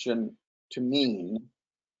question to mean,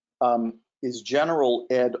 is general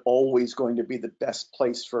ed always going to be the best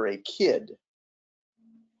place for a kid?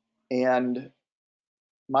 And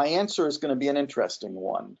my answer is going to be an interesting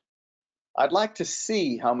one. I'd like to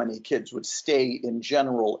see how many kids would stay in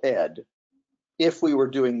general ed if we were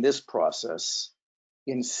doing this process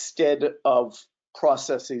instead of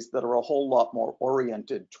processes that are a whole lot more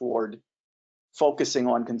oriented toward focusing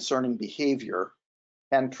on concerning behavior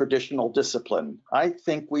and traditional discipline. I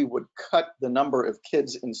think we would cut the number of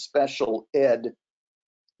kids in special ed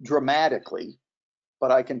dramatically,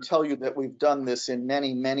 but I can tell you that we've done this in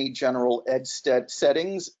many, many general ed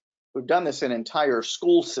settings. We've done this in entire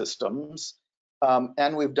school systems,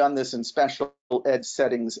 and we've done this in special ed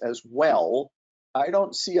settings as well. I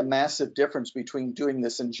don't see a massive difference between doing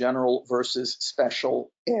this in general versus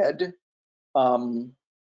special ed.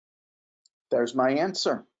 There's my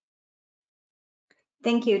answer.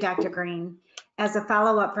 Thank you, Dr. Greene. As a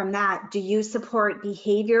follow-up from that, do you support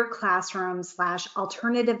behavior classrooms /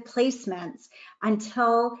 alternative placements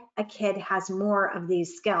until a kid has more of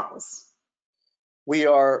these skills? We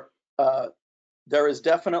are, there are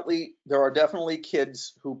definitely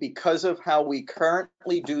kids who, because of how we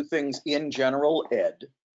currently do things in general ed,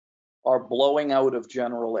 are blowing out of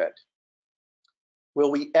general ed. Will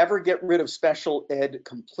we ever get rid of special ed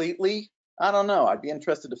completely? I don't know. I'd be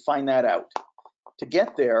interested to find that out. To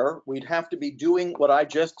get there, we'd have to be doing what I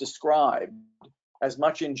just described as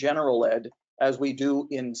much in general ed as we do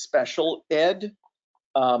in special ed.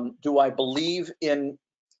 Do I believe in,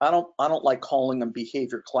 I don't like calling them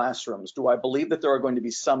behavior classrooms. Do I believe that there are going to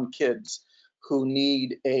be some kids who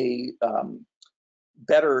need a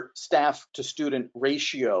better staff to student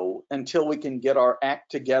ratio until we can get our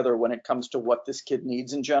act together when it comes to what this kid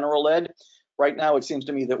needs in general ed? Right now, it seems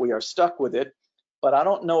to me that we are stuck with it. But I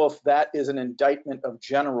don't know if that is an indictment of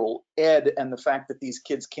general ed and the fact that these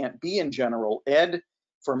kids can't be in general ed.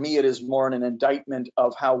 For me, it is more an indictment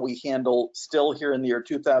of how we handle, still here in the year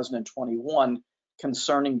 2021,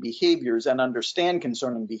 concerning behaviors and understand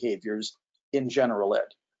concerning behaviors in general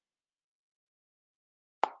ed.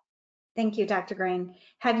 Thank you, Dr. Greene.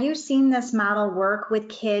 Have you seen this model work with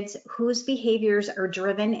kids whose behaviors are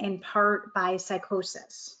driven in part by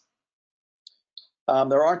psychosis?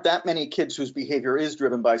 There aren't that many kids whose behavior is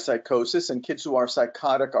driven by psychosis, and kids who are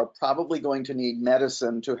psychotic are probably going to need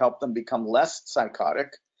medicine to help them become less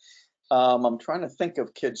psychotic. I'm trying to think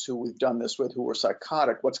of kids who we've done this with who were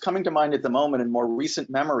psychotic. What's coming to mind at the moment in more recent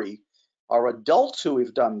memory are adults who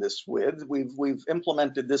we've done this with. We've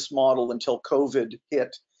implemented this model until COVID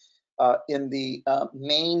hit in the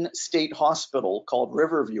Maine State Hospital called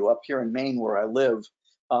Riverview up here in Maine where I live.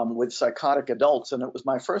 with psychotic adults, and it was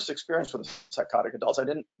my first experience with psychotic adults. I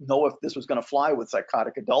didn't know if this was going to fly with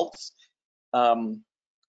psychotic adults.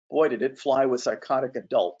 Boy, did it fly with psychotic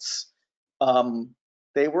adults.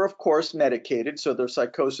 They were, of course, medicated, so their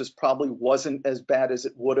psychosis probably wasn't as bad as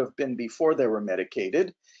it would have been before they were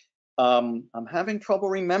medicated. I'm having trouble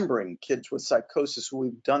remembering kids with psychosis who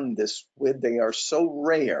we've done this with. They are so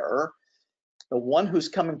rare. The one who's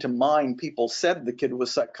coming to mind, people said the kid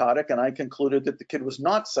was psychotic, and I concluded that the kid was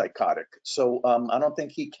not psychotic. So I don't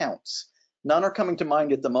think he counts. None are coming to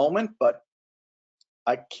mind at the moment, but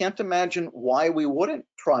I can't imagine why we wouldn't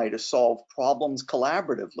try to solve problems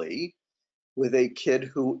collaboratively with a kid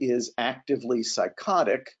who is actively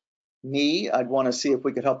psychotic. I'd want to see if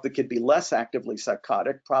we could help the kid be less actively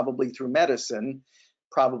psychotic, probably through medicine,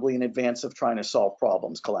 probably in advance of trying to solve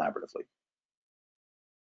problems collaboratively.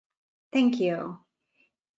 Thank you.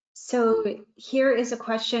 So here is a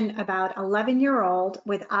question about 11-year-old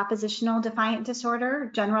with oppositional defiant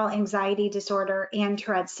disorder, general anxiety disorder, and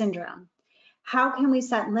Tourette syndrome. How can we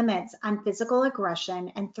set limits on physical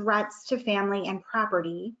aggression and threats to family and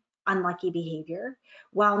property, unlucky behavior,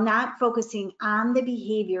 while not focusing on the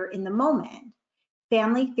behavior in the moment?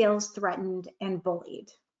 Family feels threatened and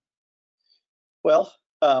bullied. Well,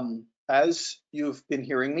 as you've been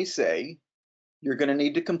hearing me say, you're going to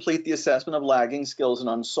need to complete the assessment of lagging skills and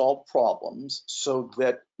unsolved problems so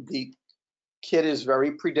that the kid is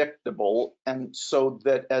very predictable, and so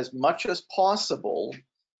that as much as possible,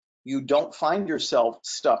 you don't find yourself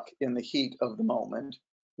stuck in the heat of the moment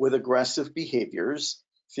with aggressive behaviors,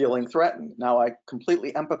 feeling threatened. Now, I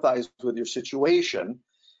completely empathize with your situation,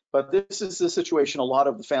 but this is the situation a lot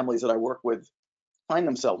of the families that I work with find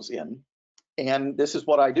themselves in, and this is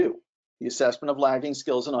what I do. The assessment of lagging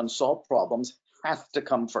skills and unsolved problems has to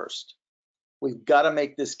come first. We've got to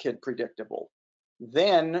make this kid predictable.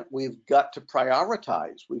 Then we've got to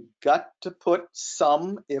prioritize. We've got to put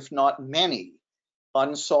some, if not many,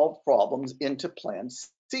 unsolved problems into Plan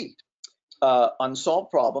C. Unsolved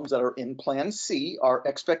problems that are in Plan C are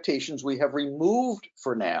expectations we have removed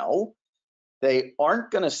for now. They aren't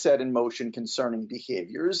going to set in motion concerning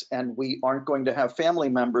behaviors, and we aren't going to have family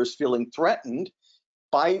members feeling threatened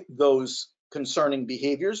by those concerning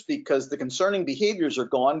behaviors, because the concerning behaviors are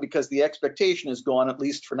gone because the expectation is gone, at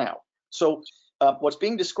least for now. So what's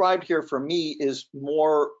being described here for me is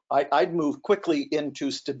more, I'd move quickly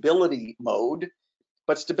into stability mode,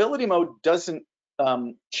 but stability mode doesn't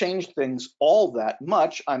change things all that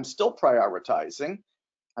much. I'm still prioritizing.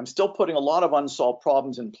 I'm still putting a lot of unsolved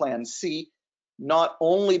problems in Plan C, not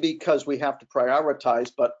only because we have to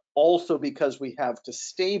prioritize, but also because we have to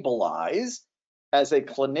stabilize. As a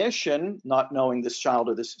clinician, not knowing this child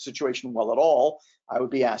or this situation well at all, I would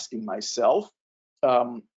be asking myself,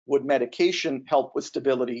 would medication help with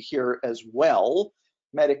stability here as well?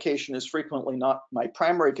 Medication is frequently not my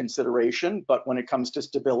primary consideration, but when it comes to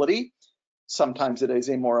stability, sometimes it is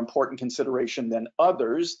a more important consideration than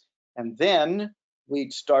others. And then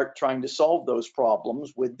we'd start trying to solve those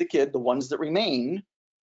problems with the kid, the ones that remain,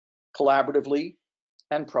 collaboratively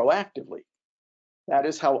and proactively. That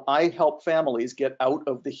is how I help families get out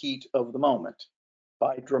of the heat of the moment,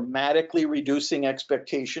 by dramatically reducing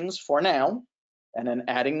expectations for now and then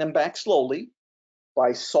adding them back slowly,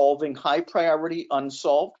 by solving high priority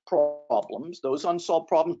unsolved problems. Those unsolved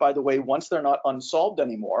problems, by the way, once they're not unsolved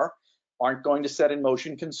anymore, aren't going to set in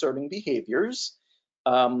motion concerning behaviors.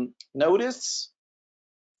 Notice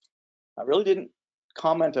I really didn't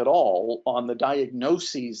comment at all on the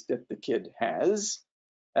diagnoses that the kid has.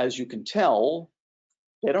 As you can tell,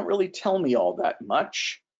 they don't really tell me all that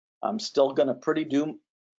much. I'm still going to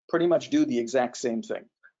pretty much do the exact same thing.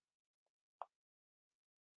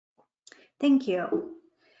 Thank you.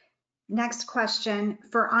 Next question.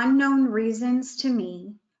 For unknown reasons to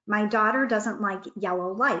me, my daughter doesn't like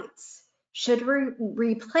yellow lights. Should we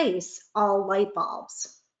replace all light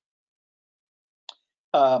bulbs?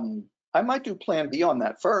 I might do Plan B on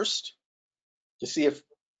that first to see if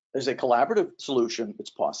there's a collaborative solution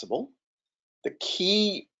that's possible. The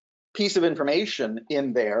key piece of information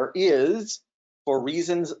in there is for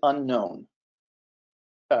reasons unknown.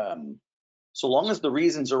 So long as the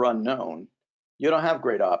reasons are unknown, you don't have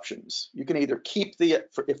great options. You can either keep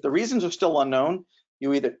if the reasons are still unknown,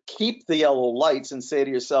 you either keep the yellow lights and say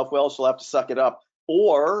to yourself, well, she'll have to suck it up,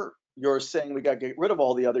 or you're saying we got to get rid of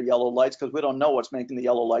all the other yellow lights because we don't know what's making the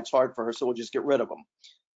yellow lights hard for her, so we'll just get rid of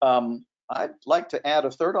them. I'd like to add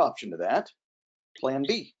a third option to that, Plan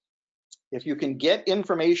B. If you can get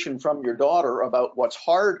information from your daughter about what's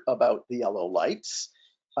hard about the yellow lights,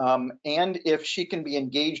 and if she can be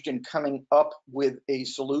engaged in coming up with a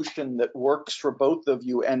solution that works for both of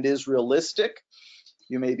you and is realistic,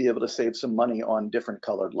 you may be able to save some money on different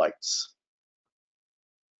colored lights.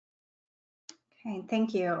 Okay,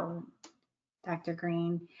 thank you, Dr.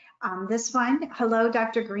 Greene. This one, hello,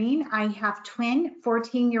 Dr. Greene. I have twin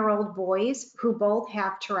 14-year-old boys who both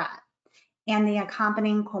have Tourette and the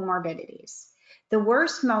accompanying comorbidities. The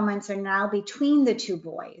worst moments are now between the two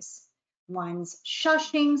boys. One's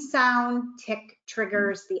shushing sound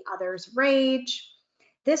triggers the other's rage.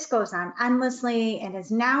 This goes on endlessly and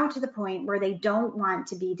is now to the point where they don't want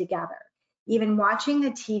to be together. Even watching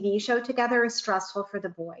a TV show together is stressful for the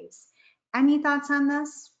boys. Any thoughts on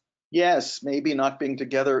this? Yes, maybe not being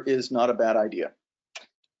together is not a bad idea.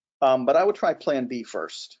 But I would try plan B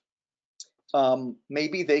first.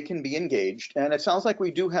 Maybe they can be engaged. And it sounds like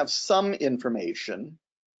we do have some information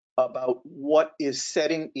about what is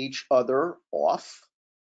setting each other off.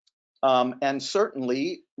 And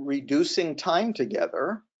certainly reducing time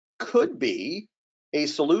together could be a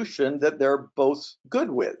solution that they're both good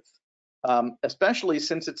with, especially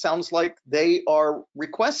since it sounds like they are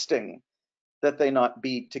requesting that they not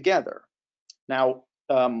be together. Now,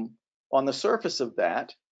 on the surface of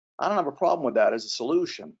that, I don't have a problem with that as a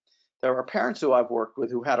solution. There are parents who I've worked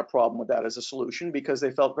with who had a problem with that as a solution because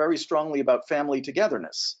they felt very strongly about family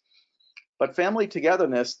togetherness. But family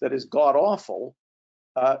togetherness that is god-awful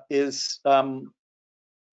is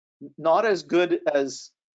not as good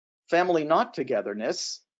as family not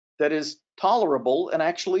togetherness that is tolerable and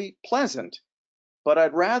actually pleasant. But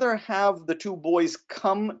I'd rather have the two boys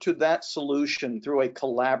come to that solution through a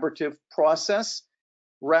collaborative process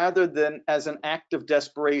rather than as an act of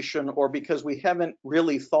desperation or because we haven't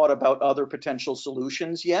really thought about other potential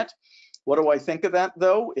solutions yet. What do I think of that,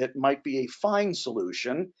 though? It might be a fine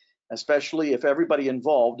solution, especially if everybody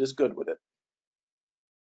involved is good with it.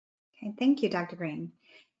 Okay, thank you, Dr. Greene.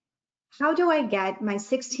 How do I get my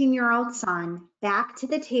 16-year-old son back to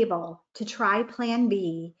the table to try Plan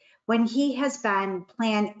B when he has been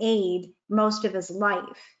Plan A most of his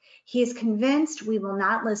life? He is convinced we will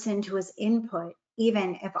not listen to his input,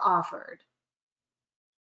 even if offered.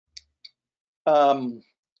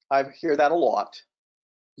 I hear that a lot.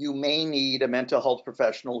 You may need a mental health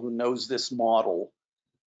professional who knows this model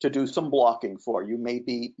to do some blocking for you.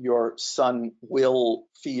 Maybe your son will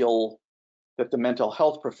feel that the mental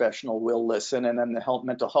health professional will listen, and then the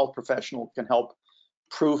mental health professional can help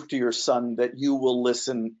prove to your son that you will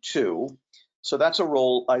listen too. So that's a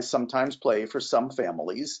role I sometimes play for some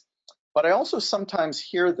families. But I also sometimes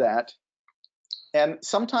hear that, and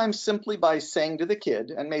sometimes simply by saying to the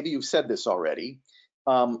kid, and maybe you've said this already,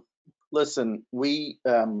 listen, we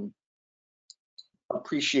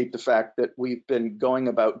appreciate the fact that we've been going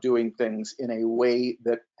about doing things in a way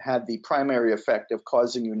that had the primary effect of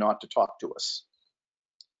causing you not to talk to us.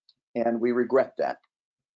 And we regret that.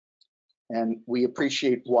 And we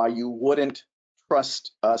appreciate why you wouldn't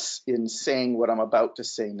trust us in saying what I'm about to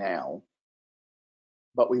say now.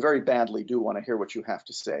 But we very badly do want to hear what you have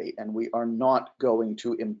to say. And we are not going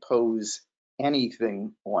to impose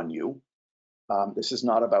anything on you. This is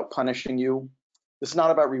not about punishing you. This is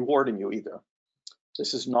not about rewarding you either.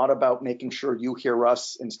 This is not about making sure you hear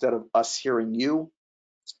us instead of us hearing you.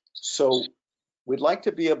 So we'd like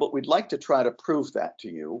to try to prove that to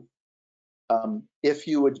you if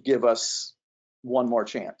you would give us one more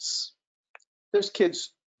chance. There's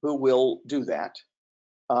kids who will do that.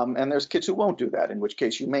 And there's kids who won't do that, in which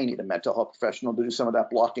case you may need a mental health professional to do some of that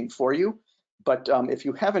blocking for you. But if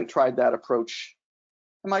you haven't tried that approach,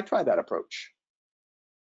 I might try that approach.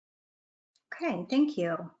 Okay, thank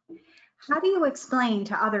you. How do you explain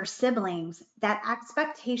to other siblings that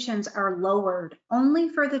expectations are lowered only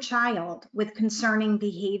for the child with concerning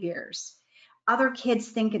behaviors? Other kids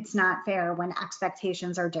think it's not fair when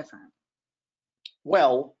expectations are different.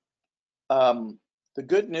 Well, the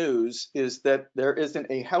good news is that there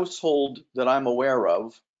isn't a household that I'm aware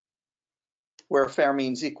of where fair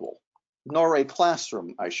means equal, nor a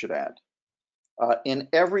classroom, I should add. In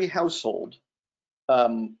every household,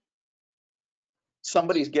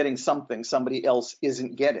 somebody's getting something somebody else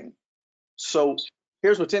isn't getting. So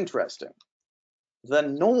here's what's interesting. The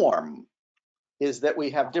norm is that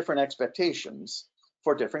we have different expectations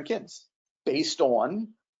for different kids based on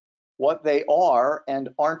what they are and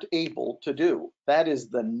aren't able to do. That is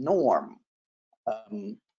the norm.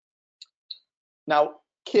 Now,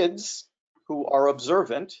 kids who are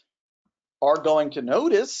observant are going to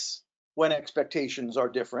notice when expectations are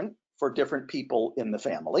different for different people in the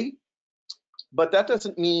family. But that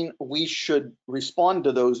doesn't mean we should respond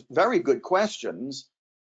to those very good questions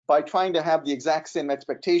by trying to have the exact same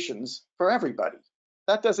expectations for everybody.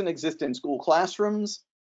 That doesn't exist in school classrooms.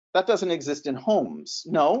 That doesn't exist in homes.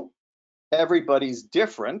 No, everybody's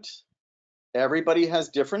different. Everybody has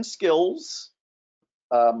different skills.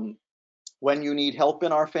 When you need help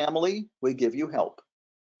in our family, we give you help.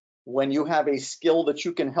 When you have a skill that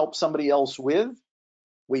you can help somebody else with,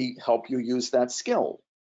 we help you use that skill.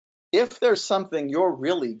 If there's something you're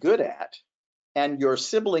really good at and your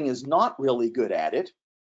sibling is not really good at it,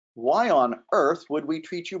 why on earth would we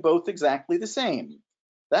treat you both exactly the same?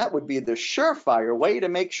 That would be the surefire way to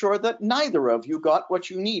make sure that neither of you got what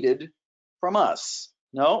you needed from us.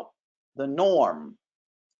 No, the norm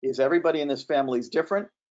is everybody in this family is different.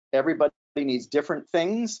 Everybody needs different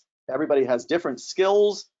things. Everybody has different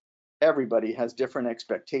skills. Everybody has different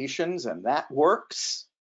expectations, and that works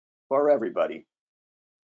for everybody.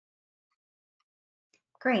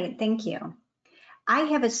 Great, thank you. I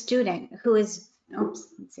have a student who is, oops,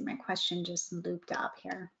 let's see, my question just looped up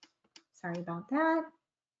here. Sorry about that.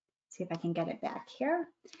 See if I can get it back here.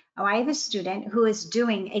 Oh, I have a student who is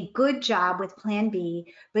doing a good job with Plan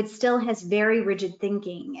B, but still has very rigid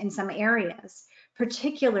thinking in some areas,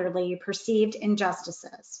 particularly perceived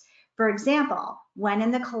injustices. For example, when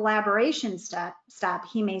in the collaboration step,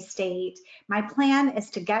 he may state, "My plan is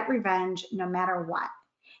to get revenge no matter what."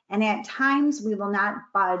 And at times we will not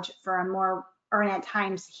budge for a more, or at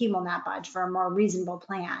times he will not budge for a more reasonable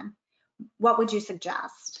plan. What would you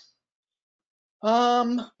suggest?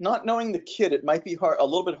 Not knowing the kid, it might be hard, a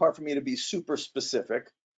little bit hard for me to be super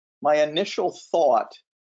specific. My initial thought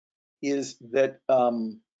is that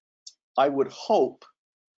I would hope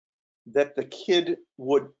that the kid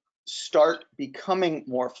would start becoming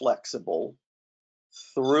more flexible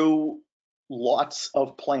through lots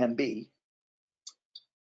of Plan B.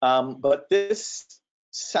 But this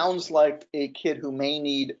sounds like a kid who may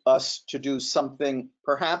need us to do something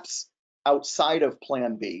perhaps outside of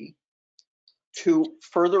Plan B to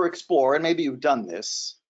further explore, and maybe you've done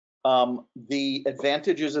this, the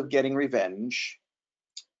advantages of getting revenge,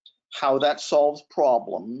 how that solves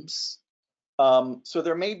problems. So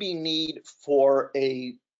there may be need for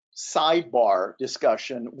a sidebar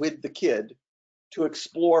discussion with the kid to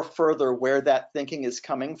explore further where that thinking is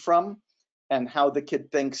coming from and how the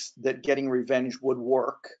kid thinks that getting revenge would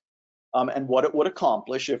work, and what it would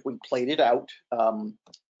accomplish if we played it out.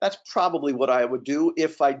 That's probably what I would do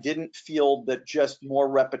if I didn't feel that just more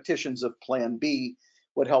repetitions of Plan B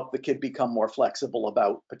would help the kid become more flexible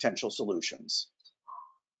about potential solutions.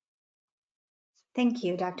 Thank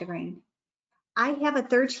you, Dr. Greene. I have a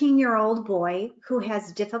 13-year-old boy who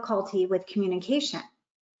has difficulty with communication.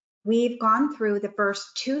 We've gone through the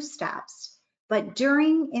first 2 steps, but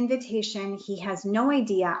during invitation, he has no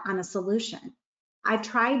idea on a solution. I've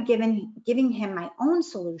tried giving him my own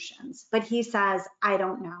solutions, but he says, "I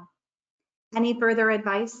don't know." Any further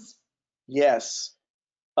advice? Yes.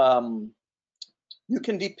 You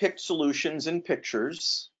can depict solutions in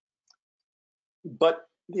pictures, but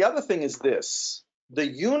the other thing is this: the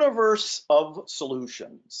universe of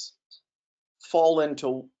solutions fall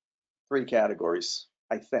into 3 categories,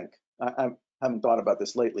 I think. I haven't thought about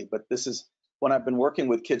this lately, but this is when I've been working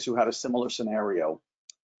with kids who had a similar scenario.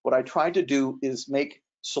 What I try to do is make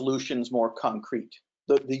solutions more concrete,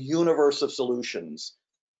 the universe of solutions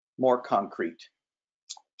more concrete.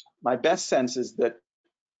 My best sense is that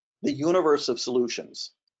the universe of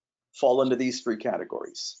solutions fall into these 3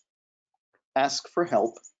 categories: ask for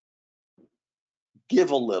help, give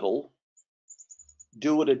a little,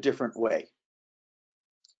 do it a different way.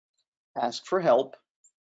 Ask for help,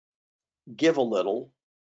 give a little,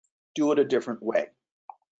 do it a different way.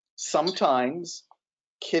 Sometimes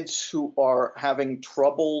kids who are having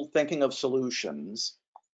trouble thinking of solutions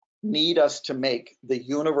need us to make the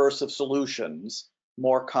universe of solutions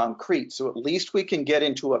more concrete. So at least we can get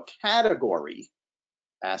into a category: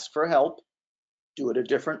 ask for help, do it a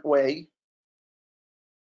different way,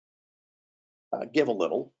 give a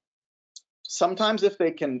little. Sometimes if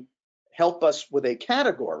they can help us with a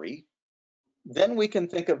category, then we can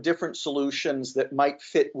think of different solutions that might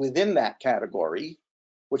fit within that category,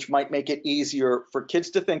 which might make it easier for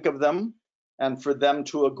kids to think of them and for them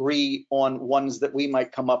to agree on ones that we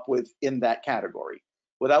might come up with in that category.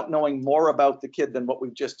 Without knowing more about the kid than what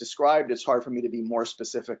we've just described, it's hard for me to be more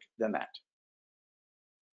specific than that.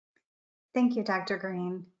 Thank you, Dr.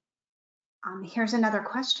 Greene. Here's another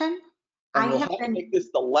question. And we'll have to make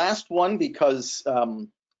this the last one because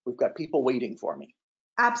we've got people waiting for me.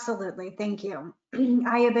 Absolutely, thank you.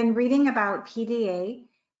 I have been reading about PDA,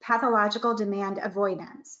 pathological demand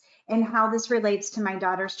avoidance, and how this relates to my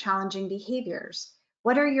daughter's challenging behaviors.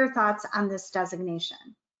 What are your thoughts on this designation?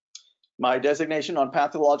 My designation on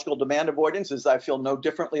pathological demand avoidance is I feel no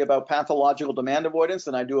differently about pathological demand avoidance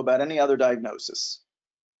than I do about any other diagnosis.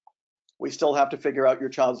 We still have to figure out your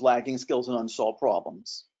child's lagging skills and unsolved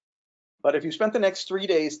problems. But if you spent the next 3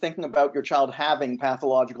 days thinking about your child having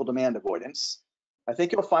pathological demand avoidance, I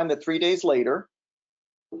think you'll find that 3 days later,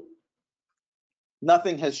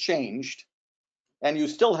 nothing has changed, and you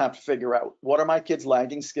still have to figure out, what are my kids'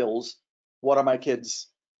 lagging skills? What are my kids'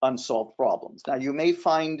 unsolved problems? Now, you may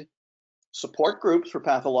find support groups for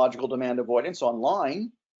pathological demand avoidance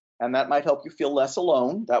online, and that might help you feel less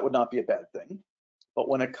alone. That would not be a bad thing. But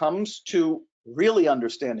when it comes to really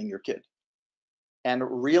understanding your kid and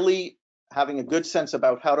really having a good sense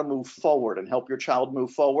about how to move forward and help your child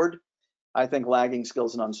move forward, I think lagging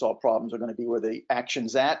skills and unsolved problems are going to be where the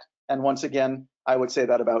action's at. And once again, I would say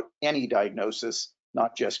that about any diagnosis,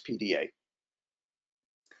 not just PDA.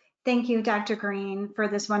 Thank you, Dr. Greene, for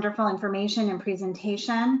this wonderful information and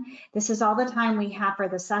presentation. This is all the time we have for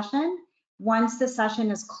the session. Once the session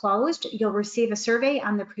is closed, you'll receive a survey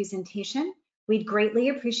on the presentation. We'd greatly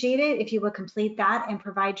appreciate it if you would complete that and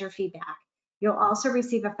provide your feedback. You'll also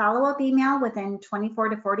receive a follow-up email within 24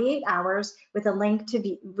 to 48 hours with a link to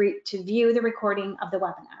view the recording of the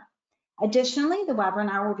webinar. Additionally, the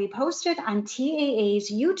webinar will be posted on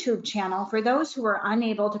TAA's YouTube channel for those who are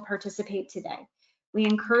unable to participate today. We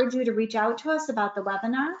encourage you to reach out to us about the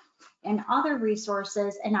webinar and other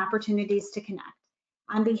resources and opportunities to connect.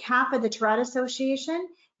 On behalf of the Tourette Association,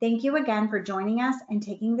 thank you again for joining us and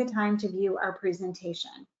taking the time to view our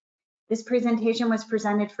presentation. This presentation was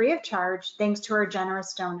presented free of charge thanks to our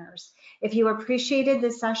generous donors. If you appreciated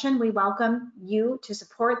this session, we welcome you to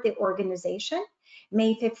support the organization.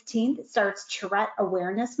 May 15th starts Tourette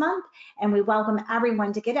Awareness Month, and we welcome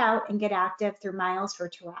everyone to get out and get active through Miles for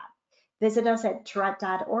Tourette. Visit us at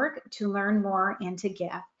tourette.org to learn more and to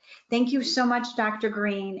give. Thank you so much, Dr.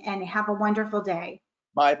 Greene, and have a wonderful day.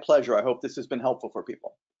 My pleasure. I hope this has been helpful for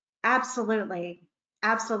people. Absolutely.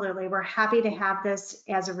 Absolutely. We're happy to have this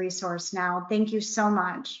as a resource now. Thank you so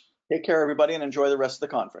much. Take care, everybody, and enjoy the rest of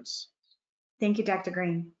the conference. Thank you, Dr.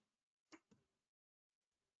 Greene.